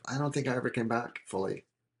don't think I ever came back fully.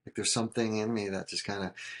 Like there's something in me that just kind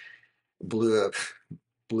of blew up,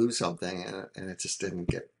 blew something, and it just didn't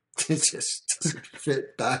get, it just doesn't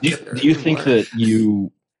fit back Do there you think anymore.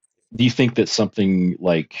 that something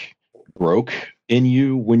like broke in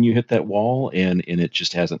you when you hit that wall, and it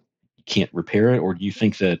just hasn't, you can't repair it, or do you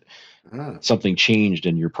think that Uh, something changed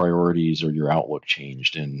and your priorities or your outlook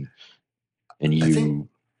changed, and I think,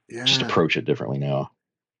 you just yeah, approach it differently now?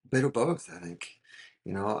 a bit of both, I think.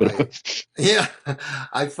 But Yeah,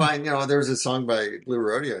 I find, there's a song by Blue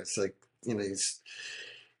Rodeo. It's like, he's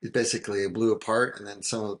basically blew apart, and then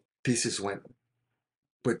some of the pieces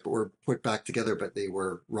were put back together, but they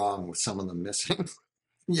were wrong with some of them missing.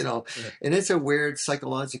 you know, Yeah. and it's a weird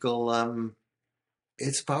psychological.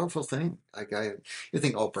 It's a powerful thing. Like you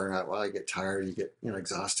think, oh, burnout. Well, you get tired, you get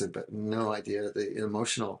exhausted, but no idea the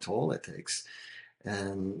emotional toll it takes,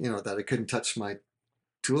 and that I couldn't touch my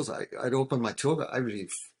tools, I'd open my tool, I really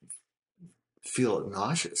feel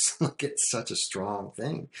nauseous. Like it's such a strong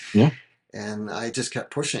thing. Yeah. And I just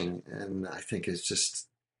kept pushing. And I think it's just,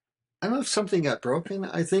 I don't know if something got broken.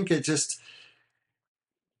 I think, if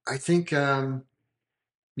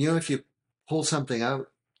you pull something out,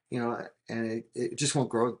 and it just won't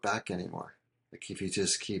grow back anymore. Like if you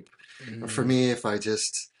just keep, for Mm, me, if I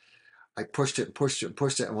pushed it and pushed it and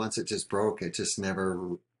pushed it, and once it just broke, it just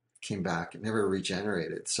never came back. It never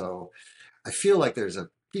regenerated. So I feel like there's a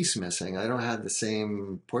piece missing. I don't have the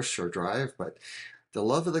same push or drive, but the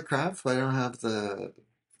love of the craft, but I don't have the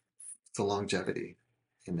longevity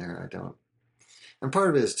in there. I don't. And part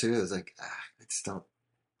of it is too is like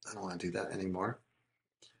I don't want to do that anymore.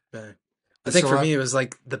 okay. I And think so for me it was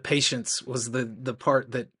like the patience was the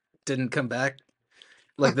part that didn't come back.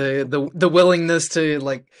 Like the willingness to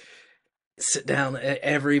like sit down at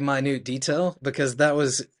every minute detail, because that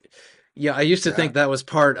was, yeah, I used to yeah, think that was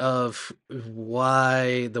part of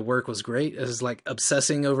why the work was great, is like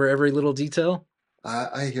obsessing over every little detail.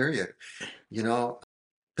 I hear you. You know,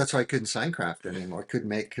 that's why I couldn't sign craft anymore. I couldn't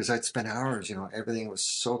make because I'd spend hours. Everything was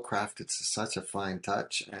so crafted to such a fine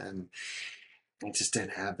touch, and I just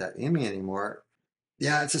didn't have that in me anymore.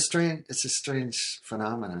 Yeah, it's a strange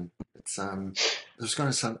phenomenon. I was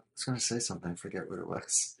gonna say something. I forget what it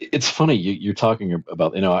was. It's funny you're talking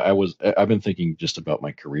about. I've been thinking just about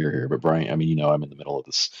my career here, but Brian, I mean, I'm in the middle of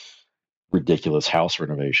this ridiculous house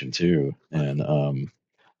renovation too, Right. and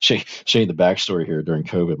Shane, the backstory here, during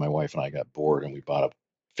COVID, my wife and I got bored and we bought a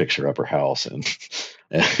fixer-upper house and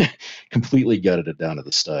completely gutted it down to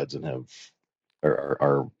the studs and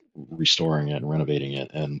are restoring it and renovating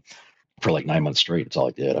it. And for like 9 months straight, it's all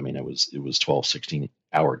I did. I mean, it was 12,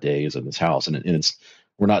 16-hour days in this house, and it's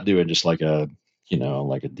we're not doing just like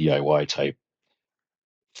like a DIY type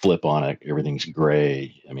flip on it. Everything's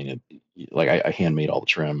gray. I mean, like I handmade all the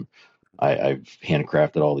trim. I've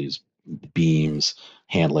handcrafted all these beams,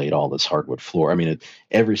 hand laid all this hardwood floor. I mean,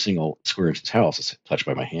 every single square inch of this house is touched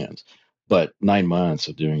by my hands. But 9 months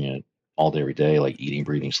of doing it all day, every day, like eating,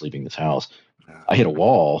 breathing, sleeping this house, Yeah. I hit a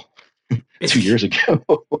wall 2 years ago,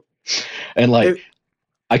 and like it,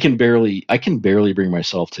 I can barely bring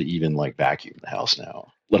myself to even like vacuum the house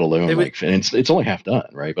now, let alone it was, like, and it's only half done,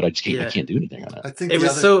 right? But I yeah, can't do anything on it. I think it the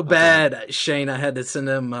was other. so Oh, go ahead. bad, Shane. I had to send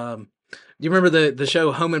him. Do you remember the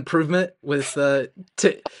show Home Improvement with Tim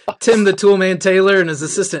the Toolman Taylor and his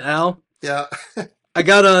assistant Al? Yeah. I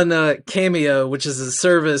got on Cameo, which is a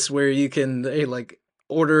service where you can like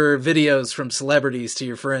order videos from celebrities to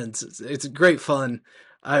your friends. It's great fun.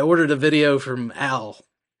 I ordered a video from Al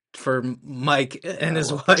for Mike and I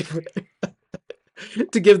his love that. wife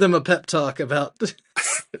to give them a pep talk about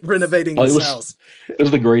renovating Oh, it this was house. it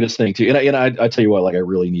was the greatest thing too, and I tell you what, like I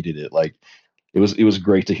really needed it. Like it was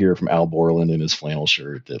great to hear from Al Borland in his flannel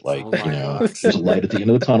shirt that, like, Oh my gosh. there's a light at the end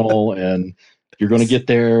of the tunnel and you're going to get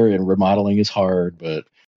there, and remodeling is hard, but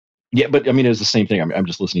yeah, but I mean, it was the same thing. I'm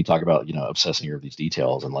just listening to you talk about, obsessing over these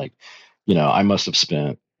details, and like, I must have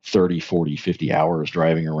spent 30, 40, 50 hours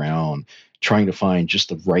driving around trying to find just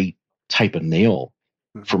the right type of nail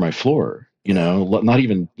for Mhm. my floor, Yeah. not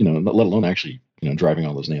even, let alone actually, driving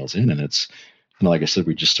all those nails in. And it's, like I said,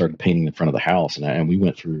 we just started painting the front of the house, and we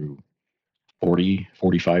went through 40,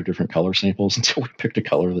 45 different color samples until we picked a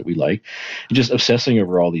color that we like. And just obsessing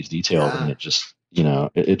over all these details. I mean, Yeah. it just,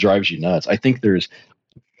 it drives you nuts. I think there's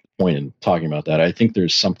point in talking about that. I think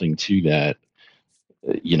there's something to that,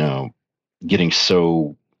 you know, getting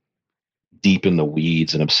so deep in the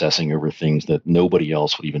weeds and obsessing over things that nobody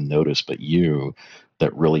else would even notice but you,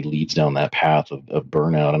 that really leads down that path of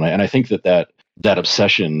burnout. And I think that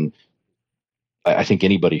obsession, I think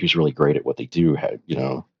anybody who's really great at what they do,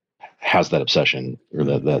 has that obsession, or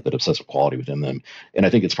that, Mhm. that obsessive quality within them. And I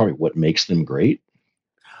think it's probably what makes them great.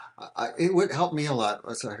 It would help me a lot,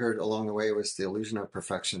 as I heard along the way, was the illusion of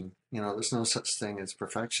perfection. There's no such thing as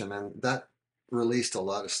perfection, and that released a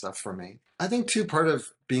lot of stuff for me. I think too, part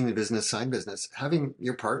of being the business, sign business, having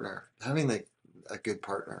your partner, having a good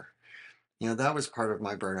partner. That was part of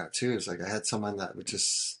my burnout too. Is like I had someone that would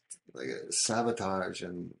just like sabotage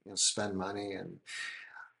and spend money, and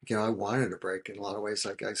I wanted a break in a lot of ways.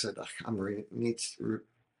 Like I said, I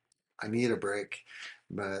need a break,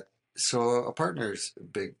 but so a partner's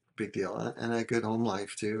big big deal, and a good home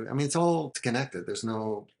life too. I mean, it's all connected. There's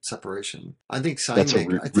no separation. I think That's sign a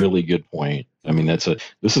make. I think. really good point. I mean, this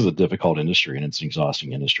is a difficult industry, and it's an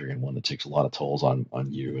exhausting industry, and one that takes a lot of tolls on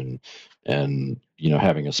you, and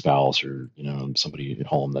having a spouse or somebody at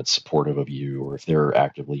home that's supportive of you, or if they're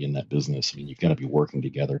actively in that business. I mean, you've got to be working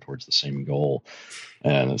together towards the same goal.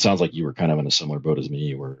 And it sounds like you were kind of in a similar boat as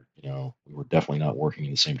me, where we were definitely not working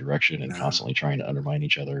in the same direction and No. constantly trying to undermine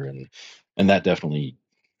each other, and that definitely.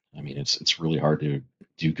 I mean, it's really hard to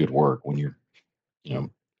do good work when you're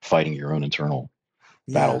fighting your own internal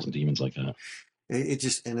Yeah. battles and demons like that. It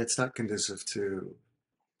just, and it's not conducive to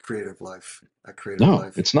creative life. A creative No,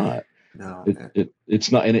 life. it's not. No.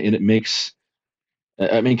 It's not, and it makes.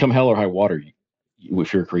 I mean, come hell or high water,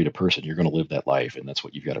 if you're a creative person, you're going to live that life, and that's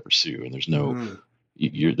what you've got to pursue. And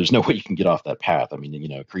Mm, there's no way you can get off that path. I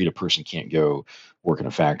mean, a creative person can't go work in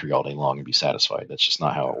a factory all day long and be satisfied. That's just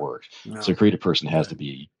not how it works. So a no. creative person has Yeah. to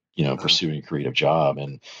be, Uh, pursuing a creative job,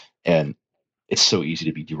 and it's so easy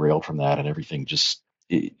to be derailed from that, and everything just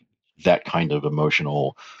that kind of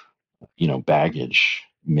emotional baggage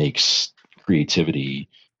makes creativity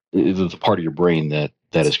the part of your brain that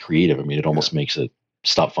is creative. I mean, it yeah. almost makes it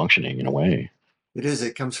stop functioning in a way. It is.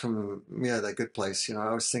 It comes from, that good place. I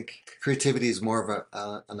always think creativity is more of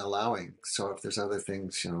an allowing. So if there's other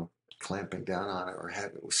things, clamping down on it or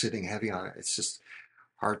sitting heavy on it, it's just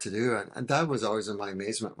hard to do. And that was always in my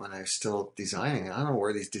amazement when I was still designing. I don't know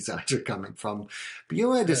where these designs are coming from, but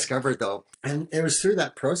what I Yeah. discovered though, and it was through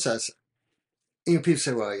that process. People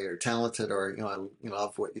say, "Well, you're talented," or I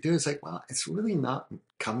love what you do. It's like, well, it's really not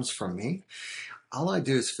comes from me. All I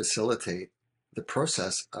do is facilitate the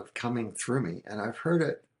process of coming through me. And I've heard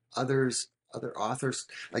it other authors,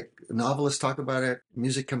 like novelists talk about it,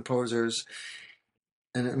 music composers,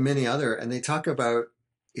 and many other, and they talk about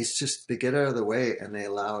it's just they get out of the way and they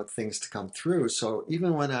allow things to come through. So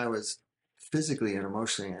even when I was physically and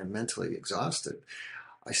emotionally and mentally exhausted,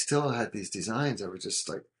 I still had these designs that were just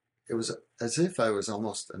like it was as if I was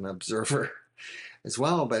almost an observer as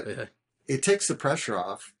well. But Yeah. it takes the pressure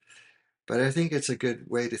off. But I think it's a good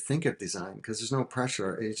way to think of design because there's no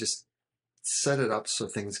pressure. You just set it up so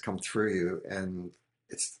things come through you, and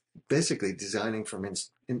it's basically designing from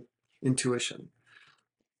intuition.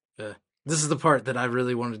 Yeah. This is the part that I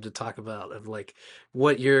really wanted to talk about of like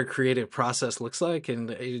what your creative process looks like and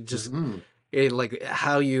Mm-hmm. like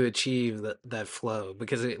how you achieve that flow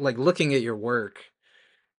because like looking at your work,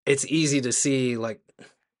 it's easy to see like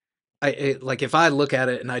like if I look at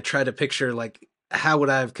it and I try to picture like how would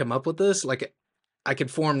I have come up with this, like I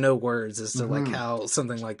could form no words as to like Mm-hmm. how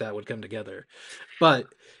something like that would come together. But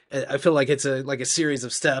I feel like it's a series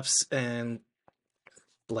of steps and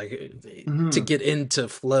like to Mm-hmm. get into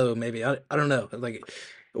flow. Maybe I don't know. Like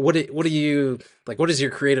what do you like? What does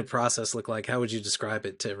your creative process look like? How would you describe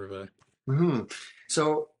it to everybody? Mm-hmm.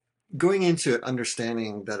 So going into it,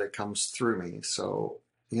 understanding that it comes through me. So,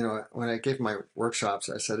 when I gave my workshops,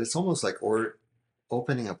 I said it's almost like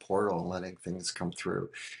opening a portal and letting things come through.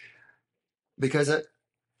 Because it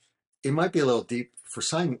might be a little deep for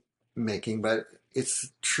sign making, but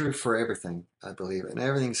it's true for everything, I believe. And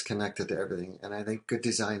everything's connected to everything. And I think good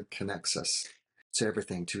design connects us to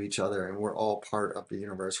everything, to each other. And we're all part of the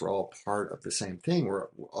universe. We're all part of the same thing.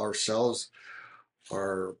 Our cells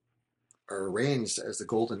are arranged as the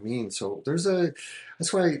golden mean. So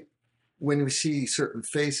that's why when we see certain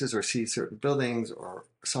faces or see certain buildings or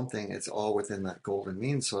something, it's all within that golden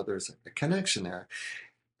mean. So there's a connection there.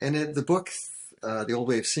 And the book, The Old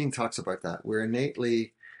Way of Seeing, talks about that. We're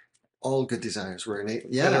innately all good designers. We're innate. Got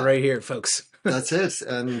it Yeah, right here, folks. that's it.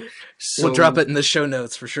 And We'll drop so, it in the show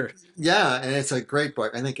notes for sure. yeah, and it's a great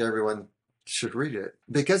book. I think everyone should read it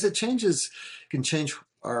because it can change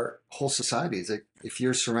our whole societies. Like if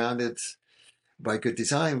you're surrounded by good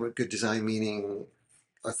design, with good design meaning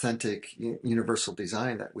authentic, universal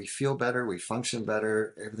design, that we feel better, we function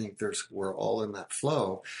better, everything, we're all in that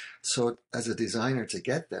flow. So as a designer to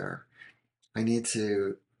get there, I need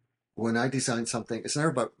to, when I design something, it's never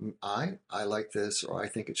about I like this or I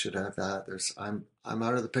think it should have that. I'm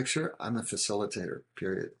out of the picture. I'm a facilitator,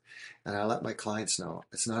 period. And I let my clients know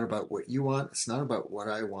it's not about what you want, it's not about what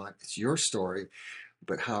I want. It's your story,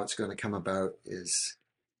 but how it's going to come about is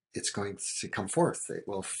it's going to come forth. It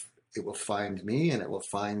will find me and it will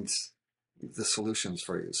find the solutions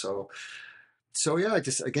for you. So yeah,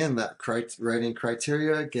 just again that writing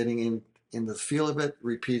criteria, getting in the feel of it,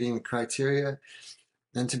 repeating the criteria.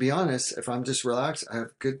 And to be honest, if I'm just relaxed, I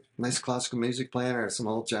have good, nice classical music playing or some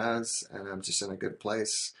old jazz, and I'm just in a good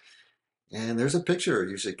place. And there's a picture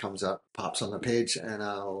usually comes up, pops on the page, and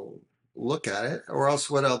I'll look at it. Or else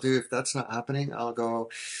what I'll do if that's not happening, I'll go,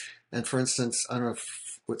 And for instance, I don't know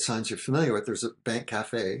what signs you're familiar with. There's a bank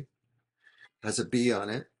cafe, has a B on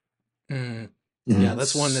it. Mm. Yeah, And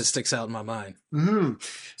that's one that sticks out in my mind.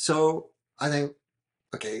 so I think,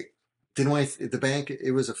 okay, didn't want the bank,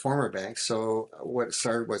 it was a former bank. So what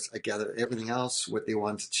started was I gathered everything else, what they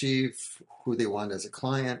wanted to achieve, who they wanted as a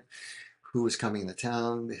client, who was coming to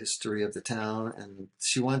town, the history of the town, and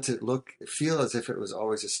she wanted to feel as if it was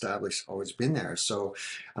always established, always been there. So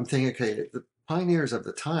I'm thinking, okay, the pioneers of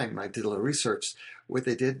the time, I did a little research. What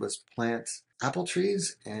they did was plant apple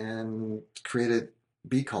trees and created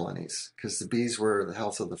bee colonies because the bees were the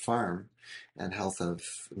health of the farm and health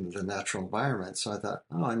of the natural environment. So I thought,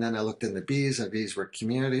 oh, and then I looked into bees, and bees were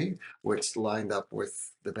community, which lined up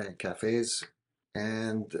with the bank cafes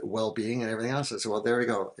and well-being and everything else. I said, well, there we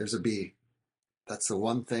go. There's a bee. That's the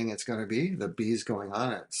one thing it's going to be, the bees going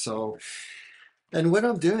on it. So, and what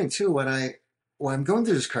I'm doing too, when I'm going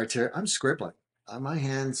through this criteria, I'm scribbling. My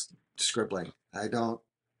hands scribbling. I don't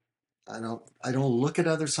look at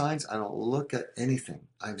other signs. I don't look at anything.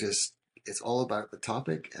 It's all about the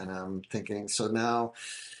topic, and I'm thinking. So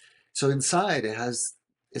inside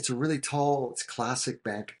it's a really tall, it's classic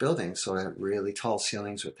bank building. So it had really tall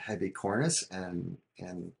ceilings with heavy cornice and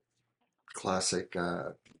classic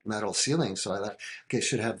metal ceiling. So I thought, okay, it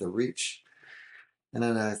should have the reach. And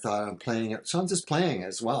then I thought I'm playing it. So I'm just playing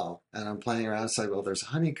as well. And I'm playing around. It's like, well, there's a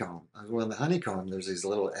honeycomb. Well, in the honeycomb, there's these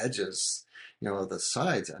little edges, the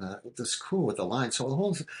sides. And this cool with the line.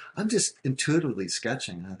 So I'm just intuitively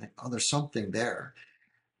sketching. And I think, oh, there's something there.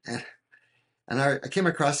 And, and I came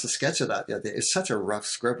across the sketch of that the other day. It's such a rough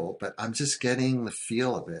scribble, but I'm just getting the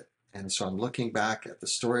feel of it. And so I'm looking back at the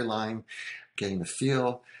storyline, getting the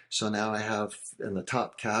feel. So now I have in the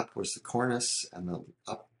top cap was the cornice and the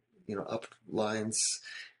up lines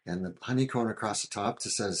and the honeycomb across the top,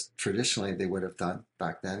 just as traditionally they would have done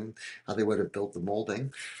back then, how they would have built the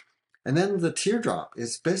molding. And then the teardrop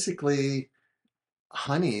is basically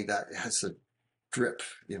honey that has a drip,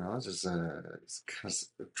 there's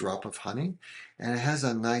a drop of honey, and it has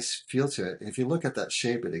a nice feel to it. And if you look at that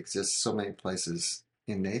shape, it exists so many places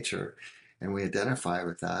in nature, and we identify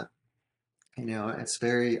with that. It's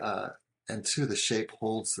very, and too, the shape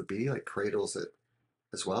holds the bee, like cradles it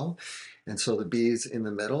as well. And so the bee's in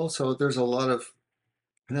the middle. So there's a lot of,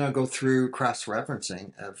 and then I'll go through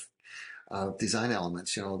cross-referencing of design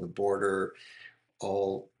elements, the border,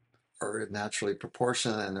 all are naturally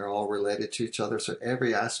proportioned and they're all related to each other. So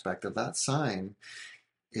every aspect of that sign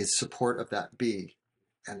is support of that bee.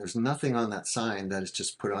 And there's nothing on that sign that is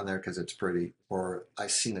just put on there because it's pretty, or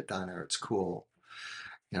I've seen it done, or it's cool.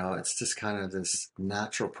 It's just kind of this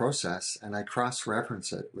natural process, and I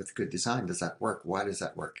cross-reference it with good design. Does that work? Why does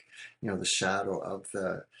that work? The shadow of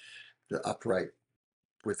the upright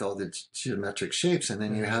with all the geometric shapes, and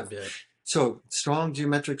then you have so strong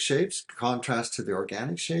geometric shapes contrast to the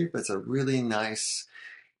organic shape. It's a really nice.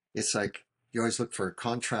 It's like you always look for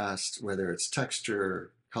contrast, whether it's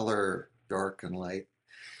texture, color, dark and light.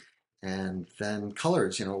 And then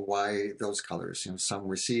colors, why those colors? Some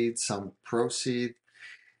recede, some proceed.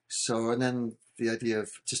 So, and then the idea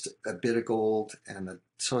of just a bit of gold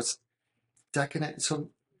so it's decadent. So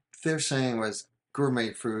they're saying was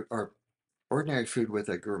gourmet food or ordinary food with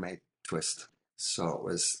a gourmet twist. So it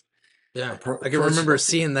was, yeah, I can remember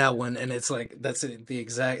seeing that one, and it's like, that's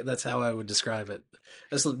how I would describe it.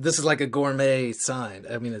 This is like a gourmet sign.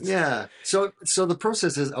 I mean, it's. Yeah. So the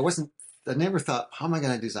process is, I never thought, how am I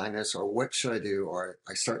going to design this, or what should I do? Or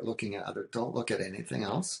I start looking at don't look at anything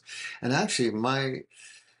else. And actually my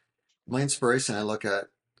inspiration, I look at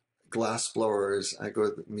glass blowers. I go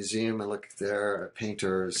to the museum and look there at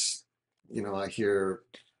painters. I hear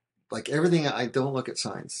like everything. I don't look at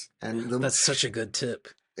signs. And that's such a good tip.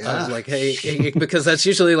 Yeah. Like, hey, because that's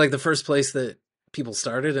usually like the first place that people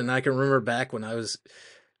started. And I can remember back when I was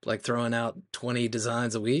like throwing out 20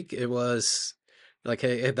 designs a week, it was like,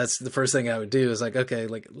 hey, that's the first thing I would do is like, okay,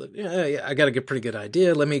 like, yeah, I got a pretty good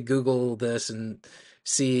idea. Let me Google this and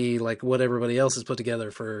see like what everybody else has put together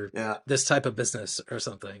for this type of business or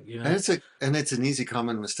something, And it's an easy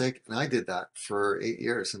common mistake. And I did that for 8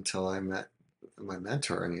 years until I met my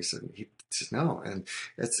mentor, and he said no. And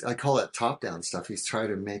I call it top down stuff. He's trying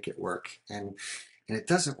to make it work, and it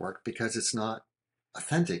doesn't work because it's not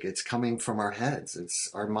authentic. It's coming from our heads.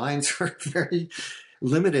 Our minds are very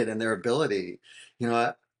limited in their ability.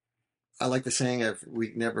 I like the saying of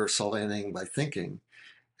we never solve anything by thinking.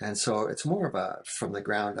 And so it's more of from the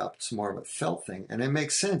ground up, it's more of a felt thing. And it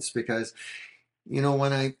makes sense because,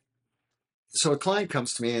 so a client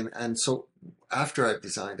comes to me and so after I've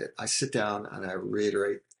designed it, I sit down and I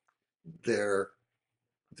reiterate their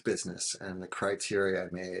the business and the criteria I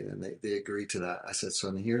made, and they agreed to that. I said,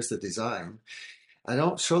 so here's the design. I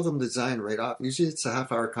don't show them design right off. Usually it's a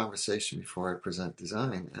half-hour conversation before I present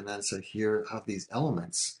design. And then I said, here, have these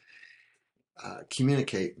elements,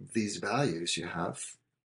 communicate these values you have.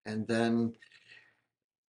 And then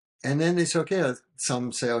they say, okay,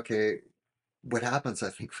 some say, okay, what happens, I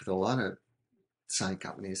think, with a lot of sign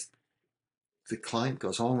companies, the client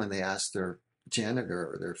goes home and they ask their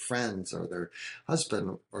janitor or their friends or their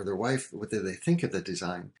husband or their wife what do they think of the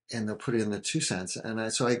design, and they'll put in the 2 cents.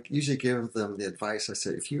 And so I usually give them the advice. I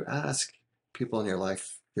said, if you ask people in your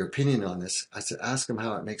life their opinion on this, I said, ask them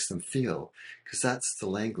how it makes them feel, because that's the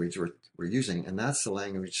language we're using, and that's the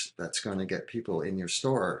language that's going to get people in your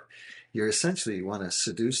store. You essentially want to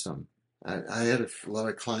seduce them. I had a lot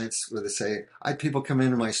of clients where they say, I had people come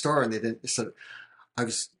into my store and they said,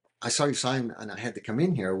 I saw your sign and I had to come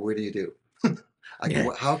in here. What do you do? Yeah.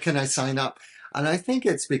 How can I sign up? And I think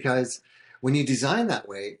it's because when you design that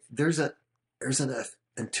way, there's an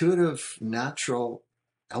intuitive, natural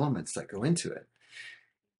elements that go into it.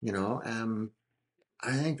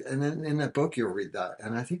 I think, and then in the book you'll read that,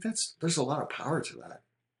 and I think there's a lot of power to that.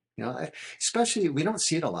 Especially we don't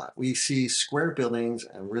see it a lot. We see square buildings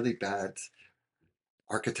and really bad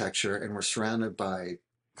architecture, and we're surrounded by,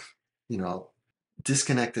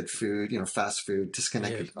 disconnected food, fast food,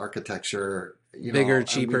 disconnected architecture, bigger,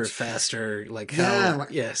 cheaper, faster, like how,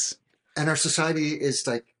 yes. And our society is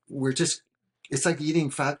like, it's like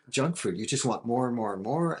eating fat junk food. You just want more and more and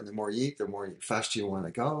more. And the more you eat, the more faster you want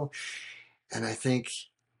to go. And I think,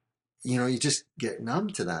 you just get numb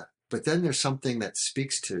to that. But then there's something that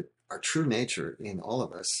speaks to our true nature in all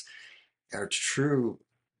of us, our true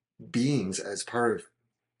beings as part of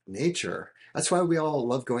nature. That's why we all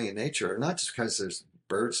love going in nature, not just because there's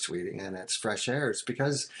birds tweeting and it's fresh air. It's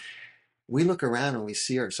because we look around and we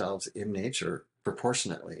see ourselves in nature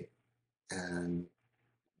proportionately and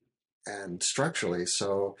structurally.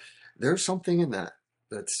 So there's something in that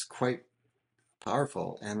that's quite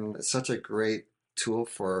powerful, and it's such a great tool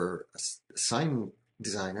for a sign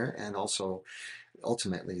designer, and also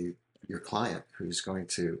ultimately your client, who's going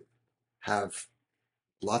to have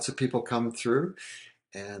lots of people come through,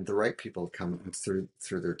 and the right people come through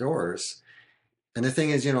their doors. And the thing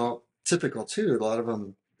is, typical too, a lot of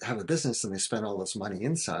them have a business and they spend all this money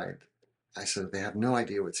inside. I said they have no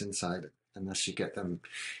idea what's inside unless you get them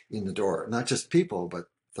in the door. Not just people, but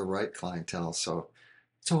the right clientele. So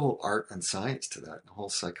it's a whole art and science to that, a whole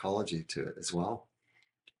psychology to it as well.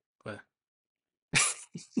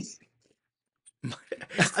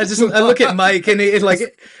 I look at Mike and it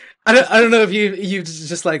like, I don't know if you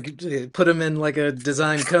just like put him in like a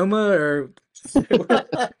design coma or.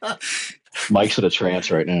 Mike's in a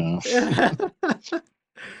trance right now.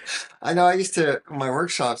 I know. I used to, my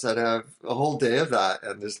workshops, I'd have a whole day of that,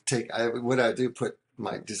 and just put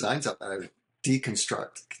my designs up and I would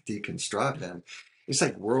deconstruct, and it's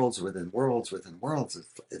like worlds within worlds within worlds.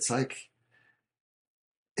 It's like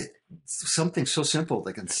something so simple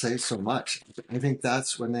that can say so much. I think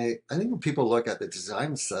when people look at the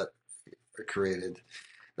designs that are created,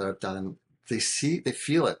 that I've done, they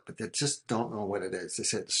feel it, but they just don't know what it is. They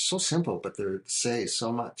say it's so simple, but they say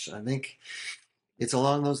so much. I think it's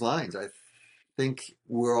along those lines. I think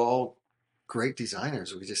we're all great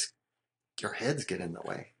designers. Our heads get in the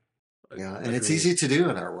way. And it's easy to do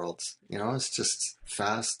in our worlds. It's just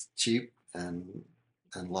fast, cheap, and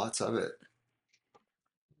lots of it.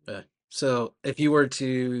 So if you were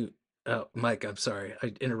to, oh, Mike, I'm sorry,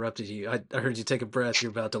 I interrupted you. I heard you take a breath.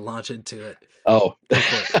 You're about to launch into it. Oh,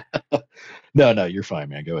 no, you're fine,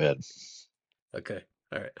 man. Go ahead. Okay.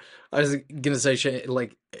 All right. I was going to say,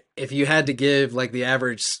 like, if you had to give like the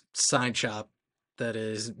average sign shop that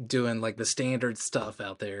is doing like the standard stuff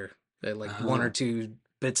out there, like one or two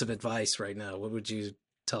bits of advice right now, what would you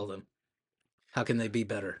tell them? How can they be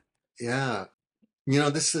better? Yeah.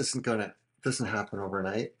 This doesn't happen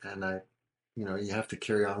overnight. And you have to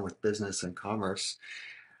carry on with business and commerce.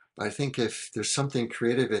 But I think if there's something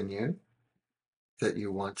creative in you that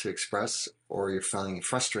you want to express, or you're feeling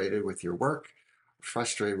frustrated with your work,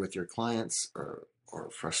 frustrated with your clients, or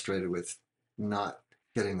frustrated with not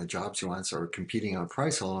getting the jobs you want, or competing on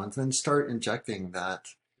price alone, then start injecting that.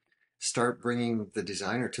 Start bringing the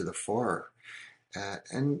designer to the fore,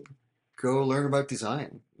 and go learn about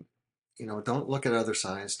design. Don't look at other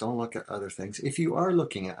signs. Don't look at other things. If you are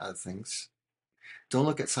looking at other things, don't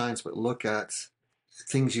look at signs, but look at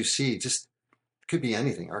things you see. Just could be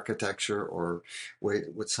anything, architecture or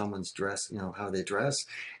what someone's dress, how they dress,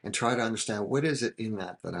 and try to understand what is it in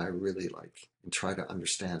that I really like, and try to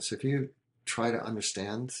understand. So if you try to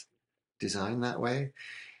understand design that way,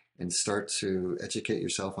 and start to educate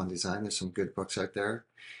yourself on design. There's some good books out there,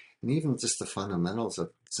 and even just the fundamentals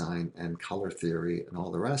of design and color theory and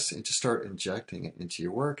all the rest, and just start injecting it into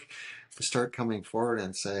your work. Start coming forward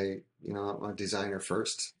and say, I'm a designer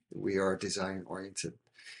first. We are a design-oriented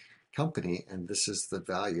company, and this is the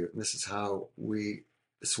value, and this is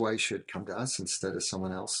why you should come to us instead of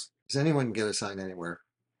someone else. Because anyone can get a sign anywhere,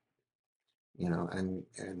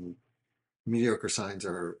 and mediocre signs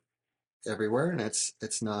are everywhere, and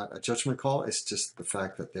it's not a judgment call. It's just the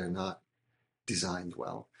fact that they're not designed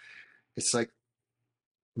well. It's like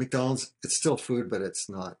McDonald's. It's still food, but it's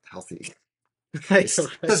not healthy. It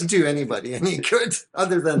doesn't do anybody any good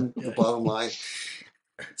other than the bottom line.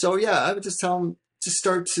 So yeah, I would just tell them, just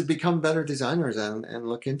start to become better designers and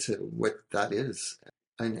look into what that is,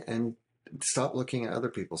 and stop looking at other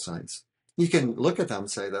people's signs. You can look at them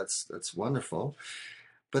and say that's wonderful,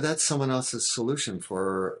 but that's someone else's solution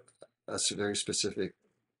for a very specific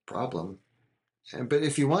problem. But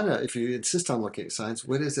if you insist on looking at signs,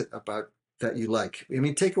 what is it about that you like? I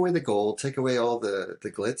mean, take away the gold, take away all the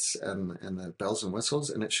glitz and the bells and whistles,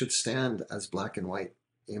 and it should stand as black and white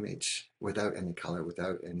image without any color,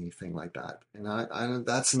 without anything like that. And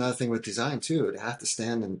that's another thing with design too. It has to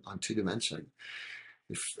stand on 2-dimension.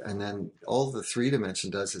 And then all the 3-dimension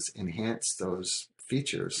does is enhance those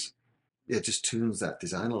features. It just tunes that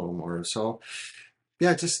design a little more. So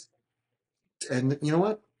yeah, and you know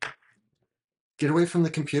what? Get away from the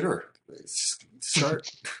computer. Start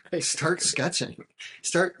sketching.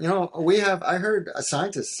 I heard a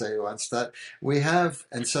scientist say once that we have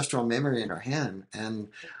ancestral memory in our hand, and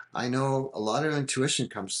I know a lot of intuition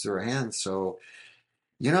comes through our hands, so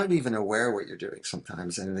you're not even aware what you're doing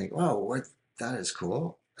sometimes, and you think, wow, that is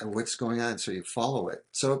cool, and what's going on, so you follow it.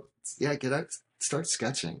 So yeah, get out, start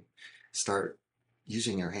sketching, start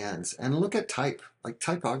using your hands, and look at type. Like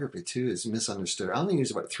typography too is misunderstood. I only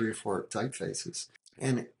use about 3 or 4 typefaces,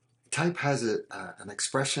 and type has an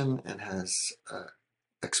expression, and has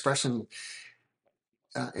expression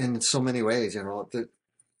in so many ways.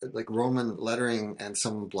 Like Roman lettering and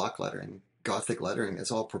some block lettering, Gothic lettering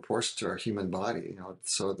is all proportional to our human body.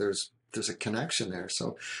 So there's a connection there.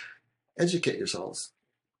 So educate yourselves.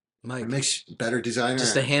 Mike, it makes better designer.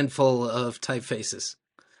 Just a handful of typefaces.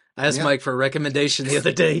 I asked Mike for a recommendation the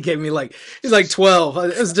other day. He gave me he's like 12. I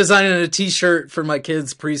was designing a t-shirt for my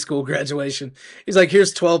kids' preschool graduation. He's like,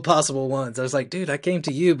 here's 12 possible ones. I was like, dude, I came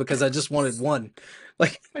to you because I just wanted one.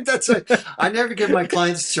 That's right. I never give my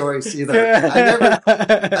clients choice either.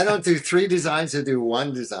 I don't do 3 designs. I do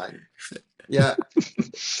 1 design. Yeah.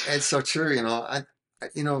 It's so true.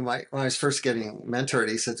 When I was first getting mentored,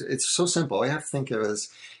 he said, it's so simple. I have to think of it as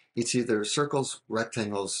it's either circles,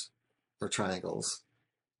 rectangles, or triangles.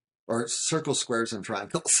 Or circles, squares, and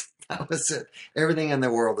triangles. That was it. Everything in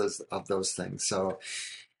the world is of those things. So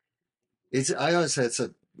I always say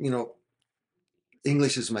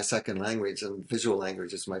English is my second language and visual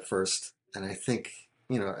language is my first. And I think,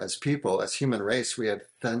 as people, as human race, we have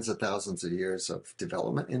tens of thousands of years of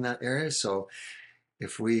development in that area. So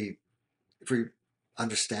if we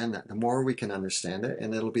understand that, the more we can understand it,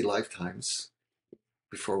 and it'll be lifetimes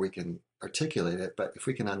before we can articulate it, but if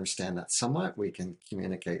we can understand that somewhat, we can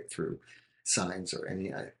communicate through signs or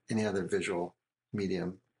any other visual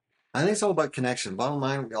medium. I think it's all about connection. Bottom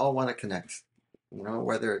line, we all want to connect.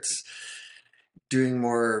 Whether it's doing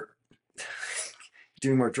more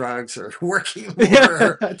drugs or working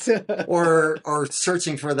more, or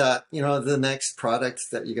searching for that, the next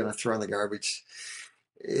product that you're going to throw in the garbage.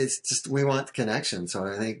 It's just we want connection. So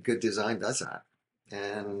I think good design does that.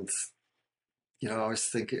 And I always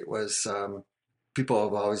think it was people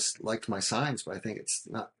have always liked my signs, but I think it's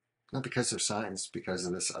not because they're signs, because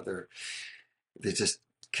of this other. They just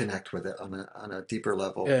connect with it on a deeper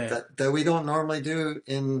level that we don't normally do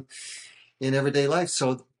in everyday life.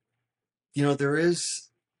 So there is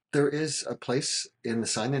a place in the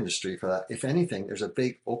sign industry for that. If anything, there's a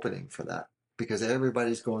big opening for that because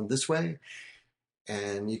everybody's going this way,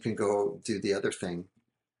 and you can go do the other thing,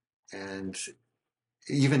 and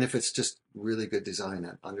even if it's just really good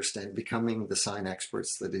design and becoming the sign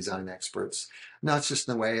experts, the design experts, not just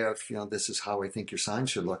in the way of, this is how I think your sign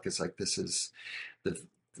should look. It's like, this is the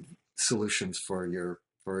solutions for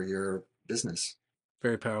your business.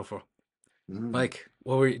 Very powerful. Mike,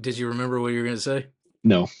 did you remember what you were going to say?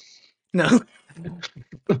 No.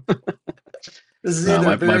 This is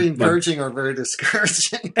either very encouraging or very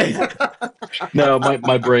discouraging. No,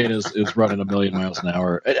 my brain is running a million miles an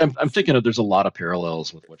hour. I'm thinking there's a lot of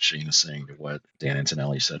parallels with what Shane is saying to what Dan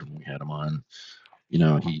Antonelli said when we had him on.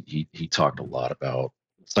 He talked a lot about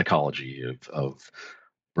psychology of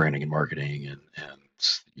branding and marketing and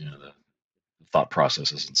the thought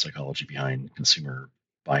processes and psychology behind consumer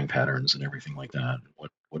buying patterns and everything like that.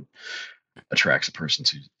 What attracts a person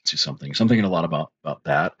to something. So I'm thinking a lot about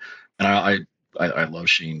that, and I love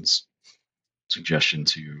Shane's suggestion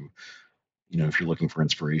to, if you're looking for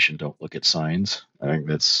inspiration, don't look at signs. I think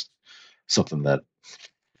that's something that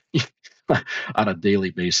on a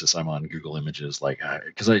daily basis I'm on Google Images, like,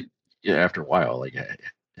 because after a while, like,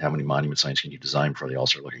 how many monument signs can you design before they all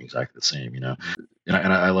start looking exactly the same, and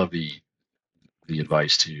I love the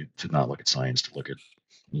advice to not look at signs, to look at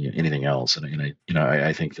anything else. And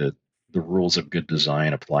I think that the rules of good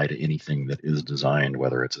design apply to anything that is designed,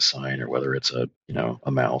 whether it's a sign or whether it's a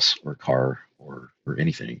mouse or a car or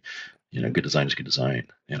anything. Good design is good design,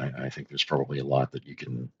 and I think there's probably a lot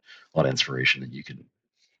of inspiration that you can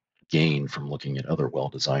gain from looking at other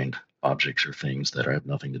well-designed objects or things that have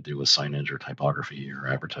nothing to do with signage or typography or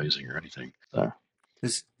advertising or anything. So,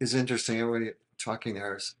 It's interesting. When you're talking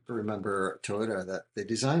there, I remember Toyota that they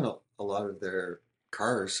designed a lot of their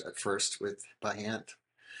cars at first by hand.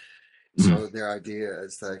 So their idea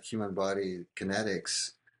is that human body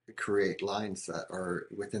kinetics create lines that are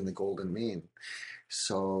within the golden mean.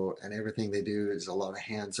 So, and everything they do is a lot of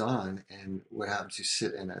hands-on. And what happens, you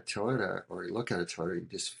sit in a Toyota or you look at a Toyota, you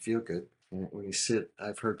just feel good. And when you sit,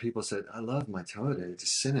 I've heard people say, I love my Toyota. It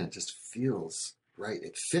just sit in it just feels right.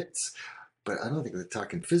 It fits. But I don't think they're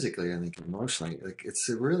talking physically. I think emotionally. Like it's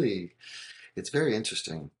very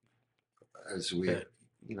interesting as we,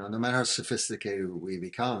 no matter how sophisticated we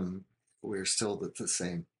become, we're still the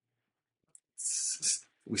same.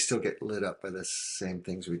 We still get lit up by the same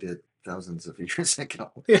things we did thousands of years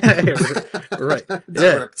ago. Right.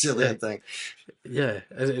 That reptilian thing.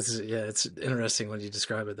 It's interesting when you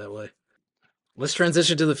describe it that way. Let's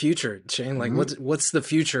transition to the future, Shane. Like, what's the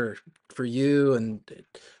future for you and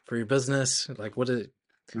for your business? Like, what is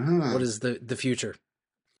the future?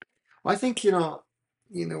 Well, I think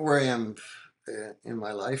where I am in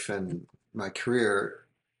my life and my career.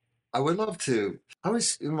 I would love to. I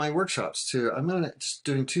was in my workshops too. I'm not just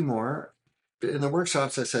doing two more. In the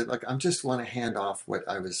workshops, I said, like, I just want to hand off what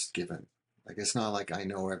I was given. Like, it's not like I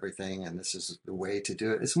know everything and this is the way to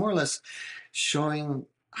do it. It's more or less showing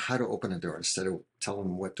how to open a door instead of telling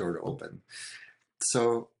them what door to open.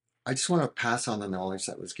 So I just want to pass on the knowledge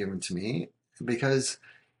that was given to me because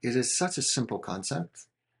it is such a simple concept,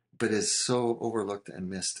 but is so overlooked and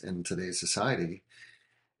missed in today's society.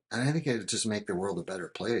 And I think it would just make the world a better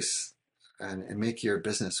place and make your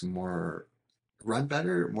business run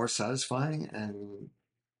better, more satisfying, and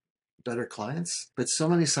better clients. But so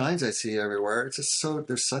many signs I see everywhere. It's just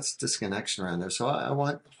there's such disconnection around there. So I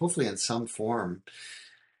want, hopefully in some form,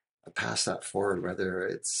 pass that forward, whether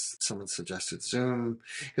it's someone suggested Zoom,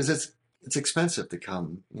 because it's expensive to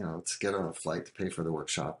come, to get on a flight, to pay for the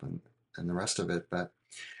workshop and the rest of it. But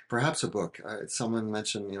perhaps a book. Someone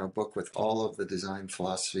mentioned, a book with all of the design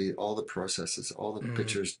philosophy, all the processes, all the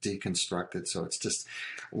pictures deconstructed. So it's just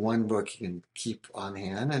one book you can keep on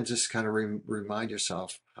hand and just kind of remind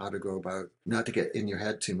yourself how to go about, not to get in your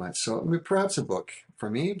head too much. So perhaps a book for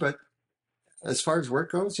me. But as far as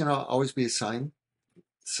work goes, I'll always be a sign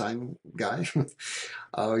guy.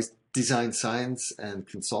 I always design signs and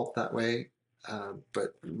consult that way.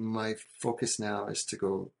 But my focus now is to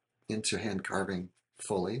go into hand carving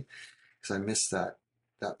fully, because I missed that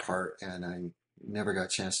part and I never got a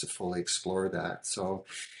chance to fully explore that. So,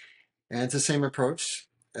 and it's the same approach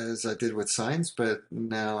as I did with signs, but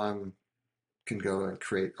now I'm can go and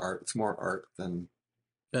create art. It's more art than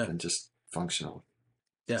just functional.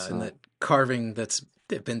 Yeah, so, and that carving that's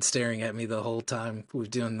been staring at me the whole time we've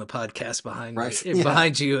doing the podcast behind me,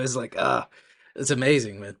 behind you is like, it's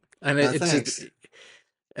amazing, man. I mean,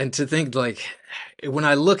 and to think, like, when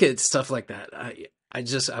I look at stuff like that,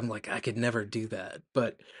 I'm like, I could never do that.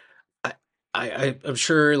 But I'm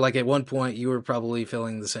sure, like, at one point you were probably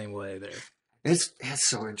feeling the same way there. It's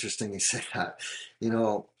so interesting you say that.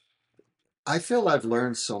 I feel I've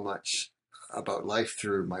learned so much about life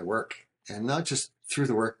through my work, and not just through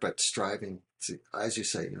the work, but striving to, as you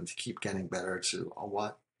say, to keep getting better, I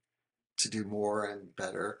want to do more and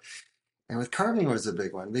better. And with carving was a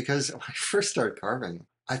big one, because when I first started carving,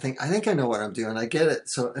 I think I know what I'm doing. I get it.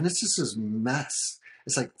 So, and it's just this mess.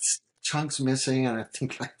 It's like chunks missing, and I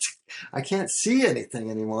think I can't see anything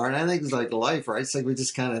anymore. And I think it's like life, right? It's like we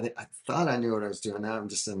just kind of, I thought I knew what I was doing. Now I'm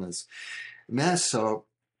just in this mess. So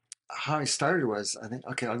how I started was, I think,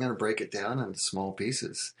 okay, I'm going to break it down into small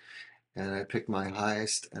pieces. And I picked my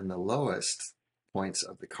highest and the lowest points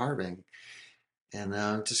of the carving. And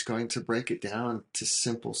now I'm just going to break it down to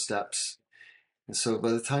simple steps. And so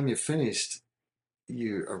by the time you finished,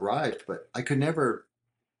 you arrived, but I could never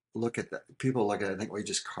look at that. People look at it and think, well, you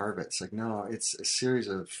just carve it. It's like, no, it's a series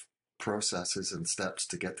of processes and steps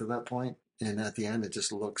to get to that point. And at the end, it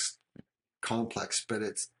just looks complex, but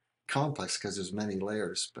it's complex because there's many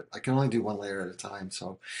layers. But I can only do one layer at a time.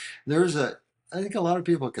 So I think a lot of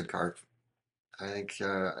people could carve. I think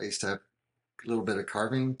I used to have a little bit of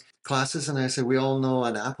carving classes, and I said, we all know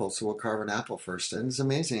an apple, so we'll carve an apple first. And it's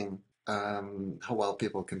amazing how well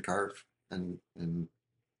people can carve and do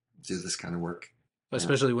this kind of work.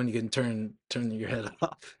 Especially when you can turn your head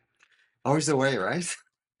off. Always the way, right?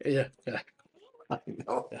 Yeah, yeah, I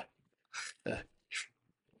know. yeah, yeah.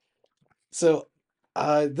 So,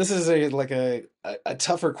 this is a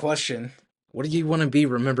tougher question. What do you want to be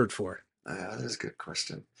remembered for? That is a good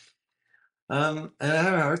question. And I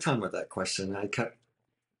had a hard time with that question. I kept,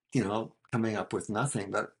 coming up with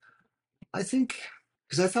nothing. But I think,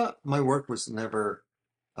 because I thought my work was never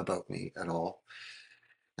about me at all.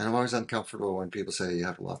 And I'm always uncomfortable when people say you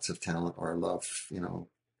have lots of talent or I love,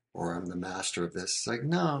 or I'm the master of this. It's like,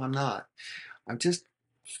 no, I'm not. I've just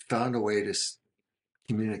found a way to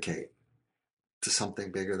communicate to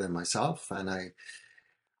something bigger than myself. And I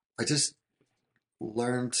just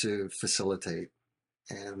learned to facilitate.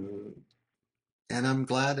 And I'm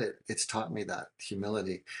glad it's taught me that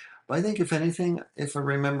humility. But I think if anything, if I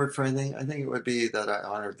remembered for anything, I think it would be that I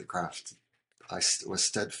honored the craft. I was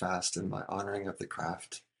steadfast in my honoring of the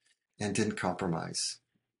craft and didn't compromise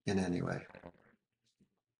in any way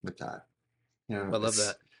with that. I love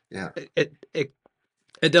that. Yeah. It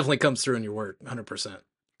definitely comes through in your work, 100%.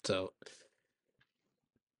 So,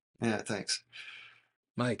 Yeah, thanks.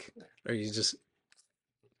 Mike, are you just...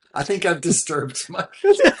 I think I've disturbed my...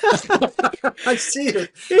 I see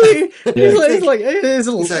it. He's like,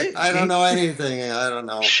 I don't know anything. I don't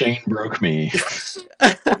know. Shane broke me.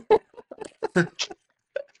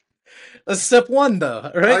 That's step one,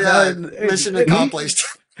 though, right? Oh, yeah, mission accomplished.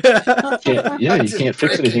 You can't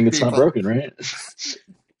fix anything that's not broken, right?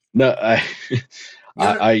 No,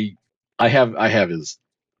 I have his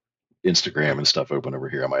Instagram and stuff open over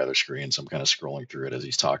here on my other screen, so I'm kind of scrolling through it as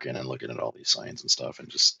he's talking and looking at all these signs and stuff, and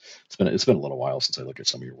just it's been a little while since I looked at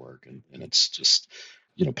some of your work, and it's just,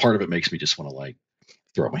 part of it makes me just want to like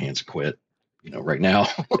throw up my hands and quit, right now.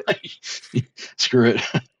 Screw it.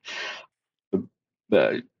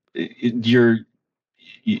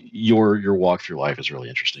 Your walk through life is really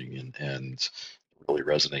interesting and really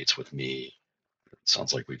resonates with me. It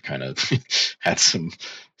sounds like we've kind of had some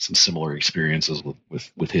similar experiences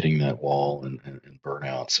with hitting that wall and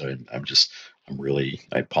burnout. So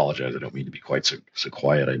I apologize. I don't mean to be quite so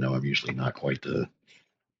quiet. I know I'm usually not quite the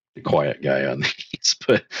quiet guy on these,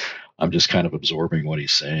 but I'm just kind of absorbing what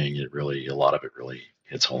he's saying. A lot of it really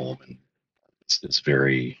hits home, and it's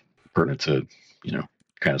very pertinent to,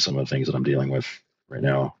 kind of some of the things that I'm dealing with right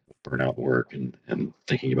now, burnout work and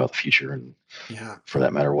thinking about the future. And for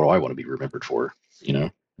that matter, what do I want to be remembered for,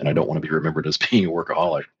 and I don't want to be remembered as being a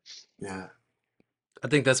workaholic. Yeah. I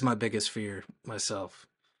think that's my biggest fear myself.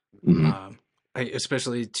 Mm-hmm.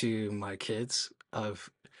 Especially to my kids I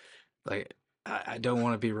don't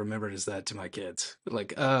want to be remembered as that to my kids.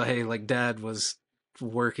 Like, hey, like dad was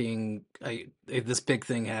working. This big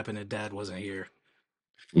thing happened and dad wasn't here.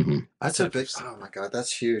 Mm-hmm. That's a big, oh my God,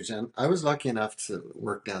 that's huge. And I was lucky enough to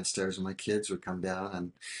work downstairs and my kids would come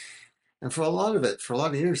down and for a lot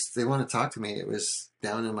of years, they want to talk to me. It was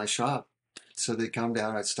down in my shop. So they'd come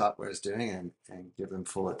down, I'd stop what I was doing and give them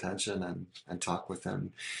full attention and talk with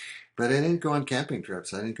them. But I didn't go on camping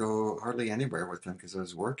trips. I didn't go hardly anywhere with them because I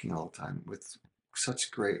was working all the time with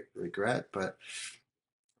such great regret. But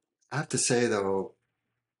I have to say, though,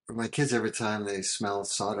 my kids, every time they smell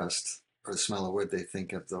sawdust or the smell of wood, they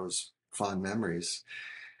think of those fond memories.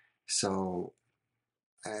 So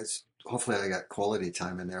hopefully I got quality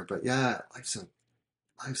time in there. But yeah,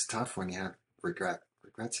 life's tough when you have regret.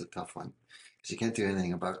 Regret's a tough one because you can't do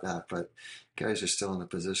anything about that. But guys are still in a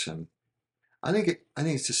position. I think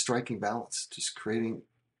it's just striking balance, just creating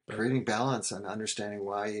balance and understanding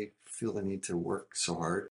why you feel the need to work so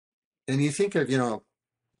hard. And you think of,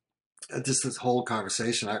 just this whole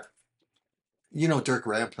conversation. Dirk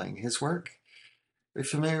Rampling, his work. Are you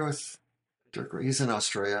familiar with Dirk? He's in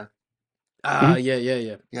Australia.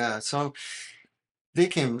 Yeah. Yeah. So they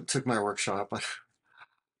took my workshop.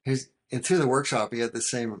 And through the workshop, he had the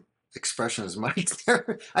same expression as Mike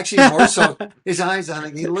there. Actually, more so. His eyes on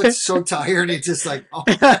it. He looked so tired. He just like,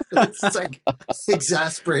 it's like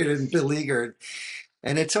exasperated and beleaguered.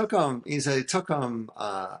 And it took him. He said it took him.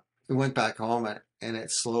 He went back home and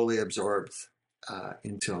it slowly absorbed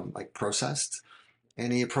into him, like processed.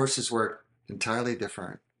 And he approached his work entirely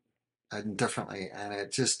differently. And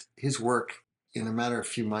it just his work in a matter of a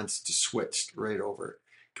few months just switched right over.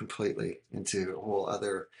 completely into a whole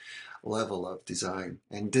other level of design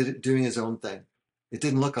and doing his own thing. It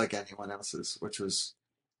didn't look like anyone else's, which was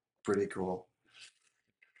pretty cool.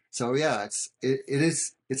 So yeah,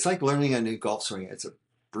 it's like learning a new golf swing. It's a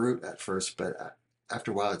brute at first, but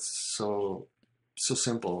after a while, it's so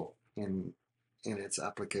simple in its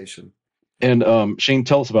application. And Shane,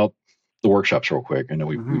 tell us about the workshops real quick. I know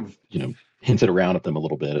Mm-hmm. we've hinted around at them a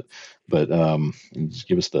little bit, but just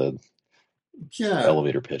give us the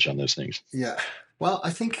elevator pitch on those things. Yeah. Well,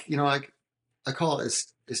 I think I call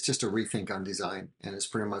it's just a rethink on design, and it's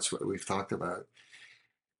pretty much what we've talked about.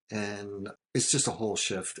 And it's just a whole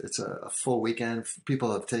shift. It's a full weekend.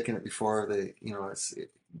 People have taken it before. It's a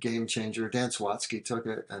game changer. Dan Swatsky took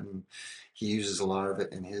it, and he uses a lot of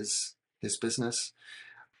it in his business.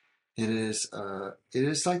 It is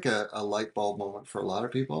like a light bulb moment for a lot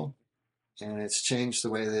of people, and it's changed the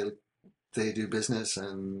way they do business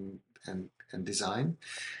and design.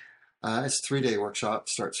 It's a 3-day workshop.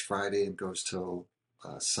 Starts Friday and goes till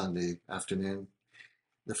Sunday afternoon.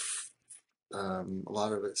 A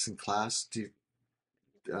lot of it's in class,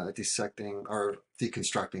 dissecting or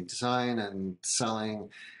deconstructing design and selling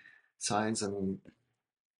signs, and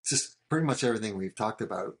just pretty much everything we've talked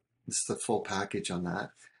about. It's the full package on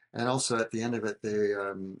that. And also at the end of it,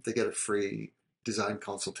 they get a free design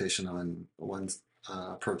consultation on one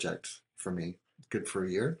project for me, good for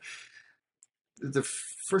a year. The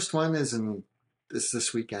first one is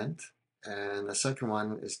this weekend, and the second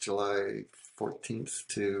one is July 14th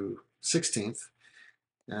to 16th.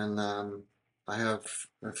 And I have,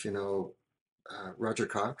 if you know, Roger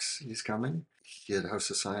Cox, he's coming. He had House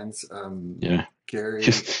of Signs. Gary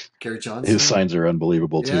Johnson. His signs are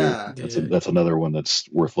unbelievable too. Yeah. That's another one that's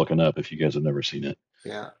worth looking up if you guys have never seen it.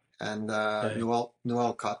 Yeah. And Noelle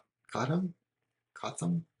Cotham.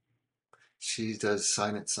 She does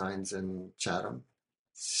Sign It Signs in Chatham.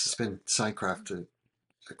 She's been sign crafted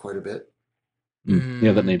quite a bit.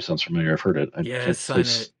 Yeah, that name sounds familiar. I've heard it.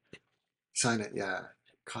 Sign It, yeah.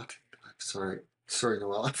 Sorry,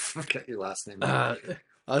 Noelle. I forget your last name.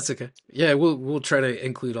 That's okay. Yeah, we'll try to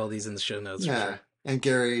include all these in the show notes. Yeah, for sure. And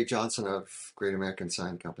Gary Johnson of Great American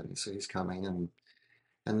Sign Company, so he's coming, and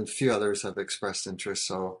a few others have expressed interest.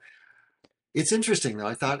 So it's interesting, though.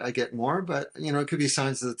 I thought I'd get more, but it could be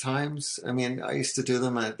signs of the times. I mean, I used to do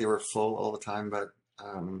them; they were full all the time. But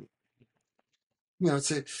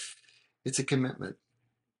it's a commitment,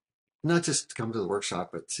 not just to come to the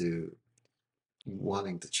workshop, but to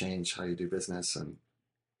wanting to change how you do business. And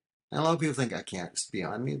a lot of people think I can't. It's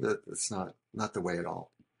beyond me, but it's not the way at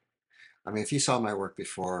all. I mean, if you saw my work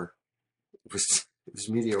before, it was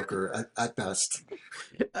mediocre at best.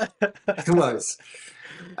 It was.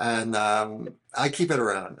 And I keep it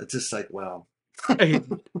around. It's just like, wow.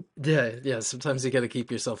 Yeah. Sometimes you got to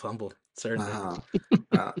keep yourself humble. Certainly.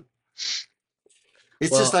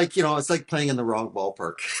 It's just like, it's like playing in the wrong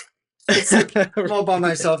ballpark. It's like I'm all by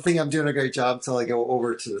myself, thinking I'm doing a great job until I go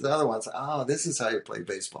over to the other ones. Oh, this is how you play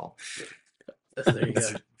baseball. There you go.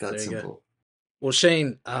 That's simple. Well,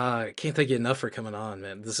 Shane, can't thank you enough for coming on,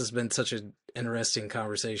 man. This has been such an interesting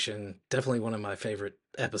conversation. Definitely one of my favorite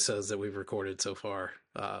episodes that we've recorded so far.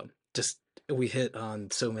 We hit on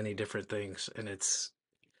so many different things, and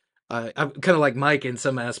I'm kind of like Mike in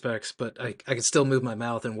some aspects, but I can still move my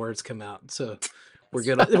mouth and words come out. So we're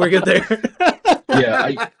good. We're good there.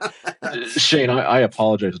 Yeah, Shane, I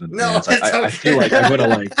apologize in advance. No, I feel like I'm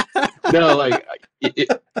gonna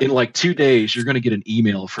in like 2 days you're gonna get an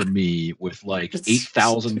email from me with like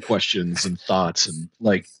 8,000 questions and thoughts, and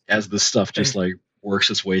like as this stuff just like works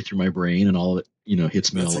its way through my brain and all of it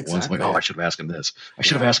hits me all at once. I'm like, I should have asked him this. I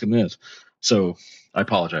should have asked him this. So I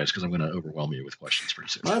apologize because I'm going to overwhelm you with questions pretty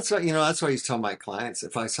soon. Well, that's what that's why I used to tell my clients,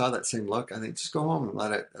 if I saw that same look, I think just go home and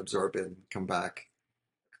let it absorb it and come back.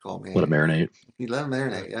 Call me. Let it marinate. You let it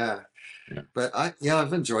marinate, yeah. But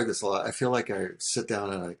I've enjoyed this a lot. I feel like I sit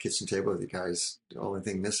down at a kitchen table with you guys. The only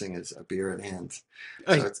thing missing is a beer in hand.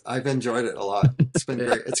 So I've enjoyed it a lot. It's been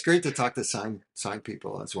great. It's great to talk to sign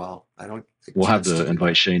people as well. We'll have to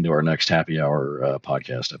invite Shane to our next happy hour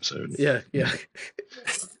podcast episode. Yeah.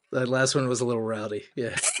 That last one was a little rowdy.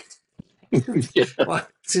 Yeah. Yeah. Well,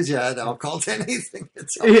 since you had alcohol to anything.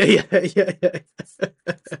 Yeah.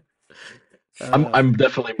 I'm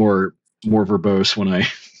definitely more verbose when I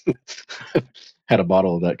had a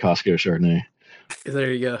bottle of that Costco Chardonnay.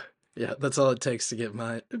 There you go. Yeah, that's all it takes to get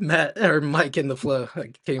Mike in the flow. I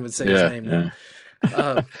can't even say his name.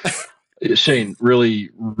 Yeah. Shane, really,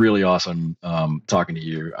 really awesome talking to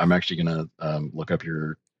you. I'm actually going to look up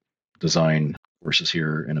your design courses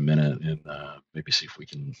here in a minute and maybe see if we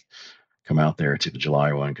can come out there to the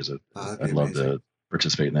July one because I'd love to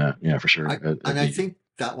participate in that. Yeah, for sure. I think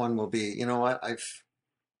that one will be, you know what,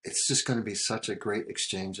 it's just going to be such a great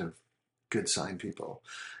exchange of good sign people.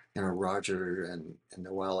 You know, Roger and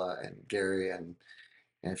Noella and Gary, and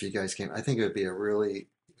if you guys came, I think it would be a really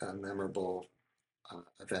memorable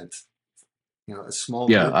event. You know, a small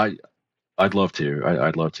Yeah, group. I'd love to.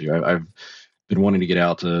 I'd love to. I've been wanting to get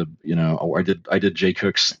out to, I did Jay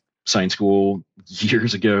Cook's sign school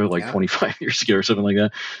years ago, like Yeah. 25 years ago or something like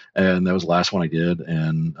that. And that was the last one I did.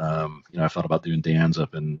 And, I thought about doing Dan's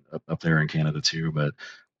up there in Canada too, but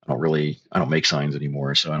I don't make signs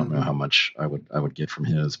anymore. So I don't know Mm-hmm. how much I would get from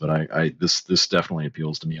his, but this definitely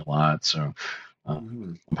appeals to me a lot. So,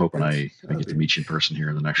 Mm-hmm. I'm hoping And I get to meet you in person here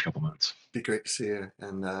in the next couple months. be great to see you.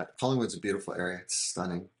 And Collingwood's a beautiful area. It's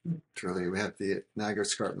stunning. Truly, we have the Niagara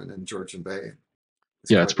Escarpment and Georgian Bay.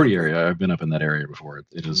 Yeah, it's a quite pretty lovely. area. I've been up in that area before. It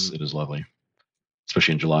Mhm. is lovely,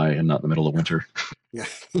 especially in July and not in the middle of winter. Yeah,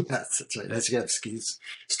 that's right. Unless you have skis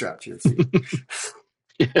strapped to your feet.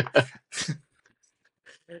 Yeah.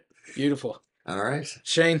 Beautiful. All right.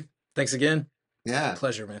 Shane, thanks again. Yeah.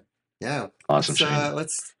 Pleasure, man. Yeah. Awesome, Shane.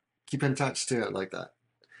 Let's keep in touch too. I like that.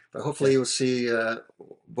 But hopefully you'll see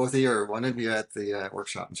both of you or one of you at the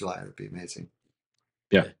workshop in July. It would be amazing.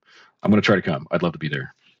 Yeah, I'm going to try to come. I'd love to be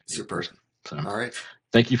there in Super. person. So, All right.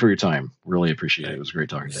 thank you for your time. Really appreciate it. It was great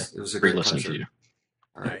talking to you. It was a Great great listening pleasure. to you.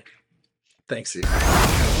 All right. Thanks. See you.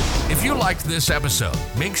 If you liked this episode,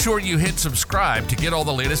 make sure you hit subscribe to get all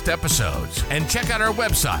the latest episodes. And check out our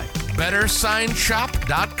website,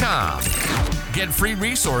 bettersignshop.com. Get free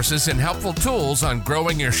resources and helpful tools on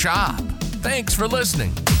growing your shop. Thanks for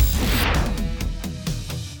listening.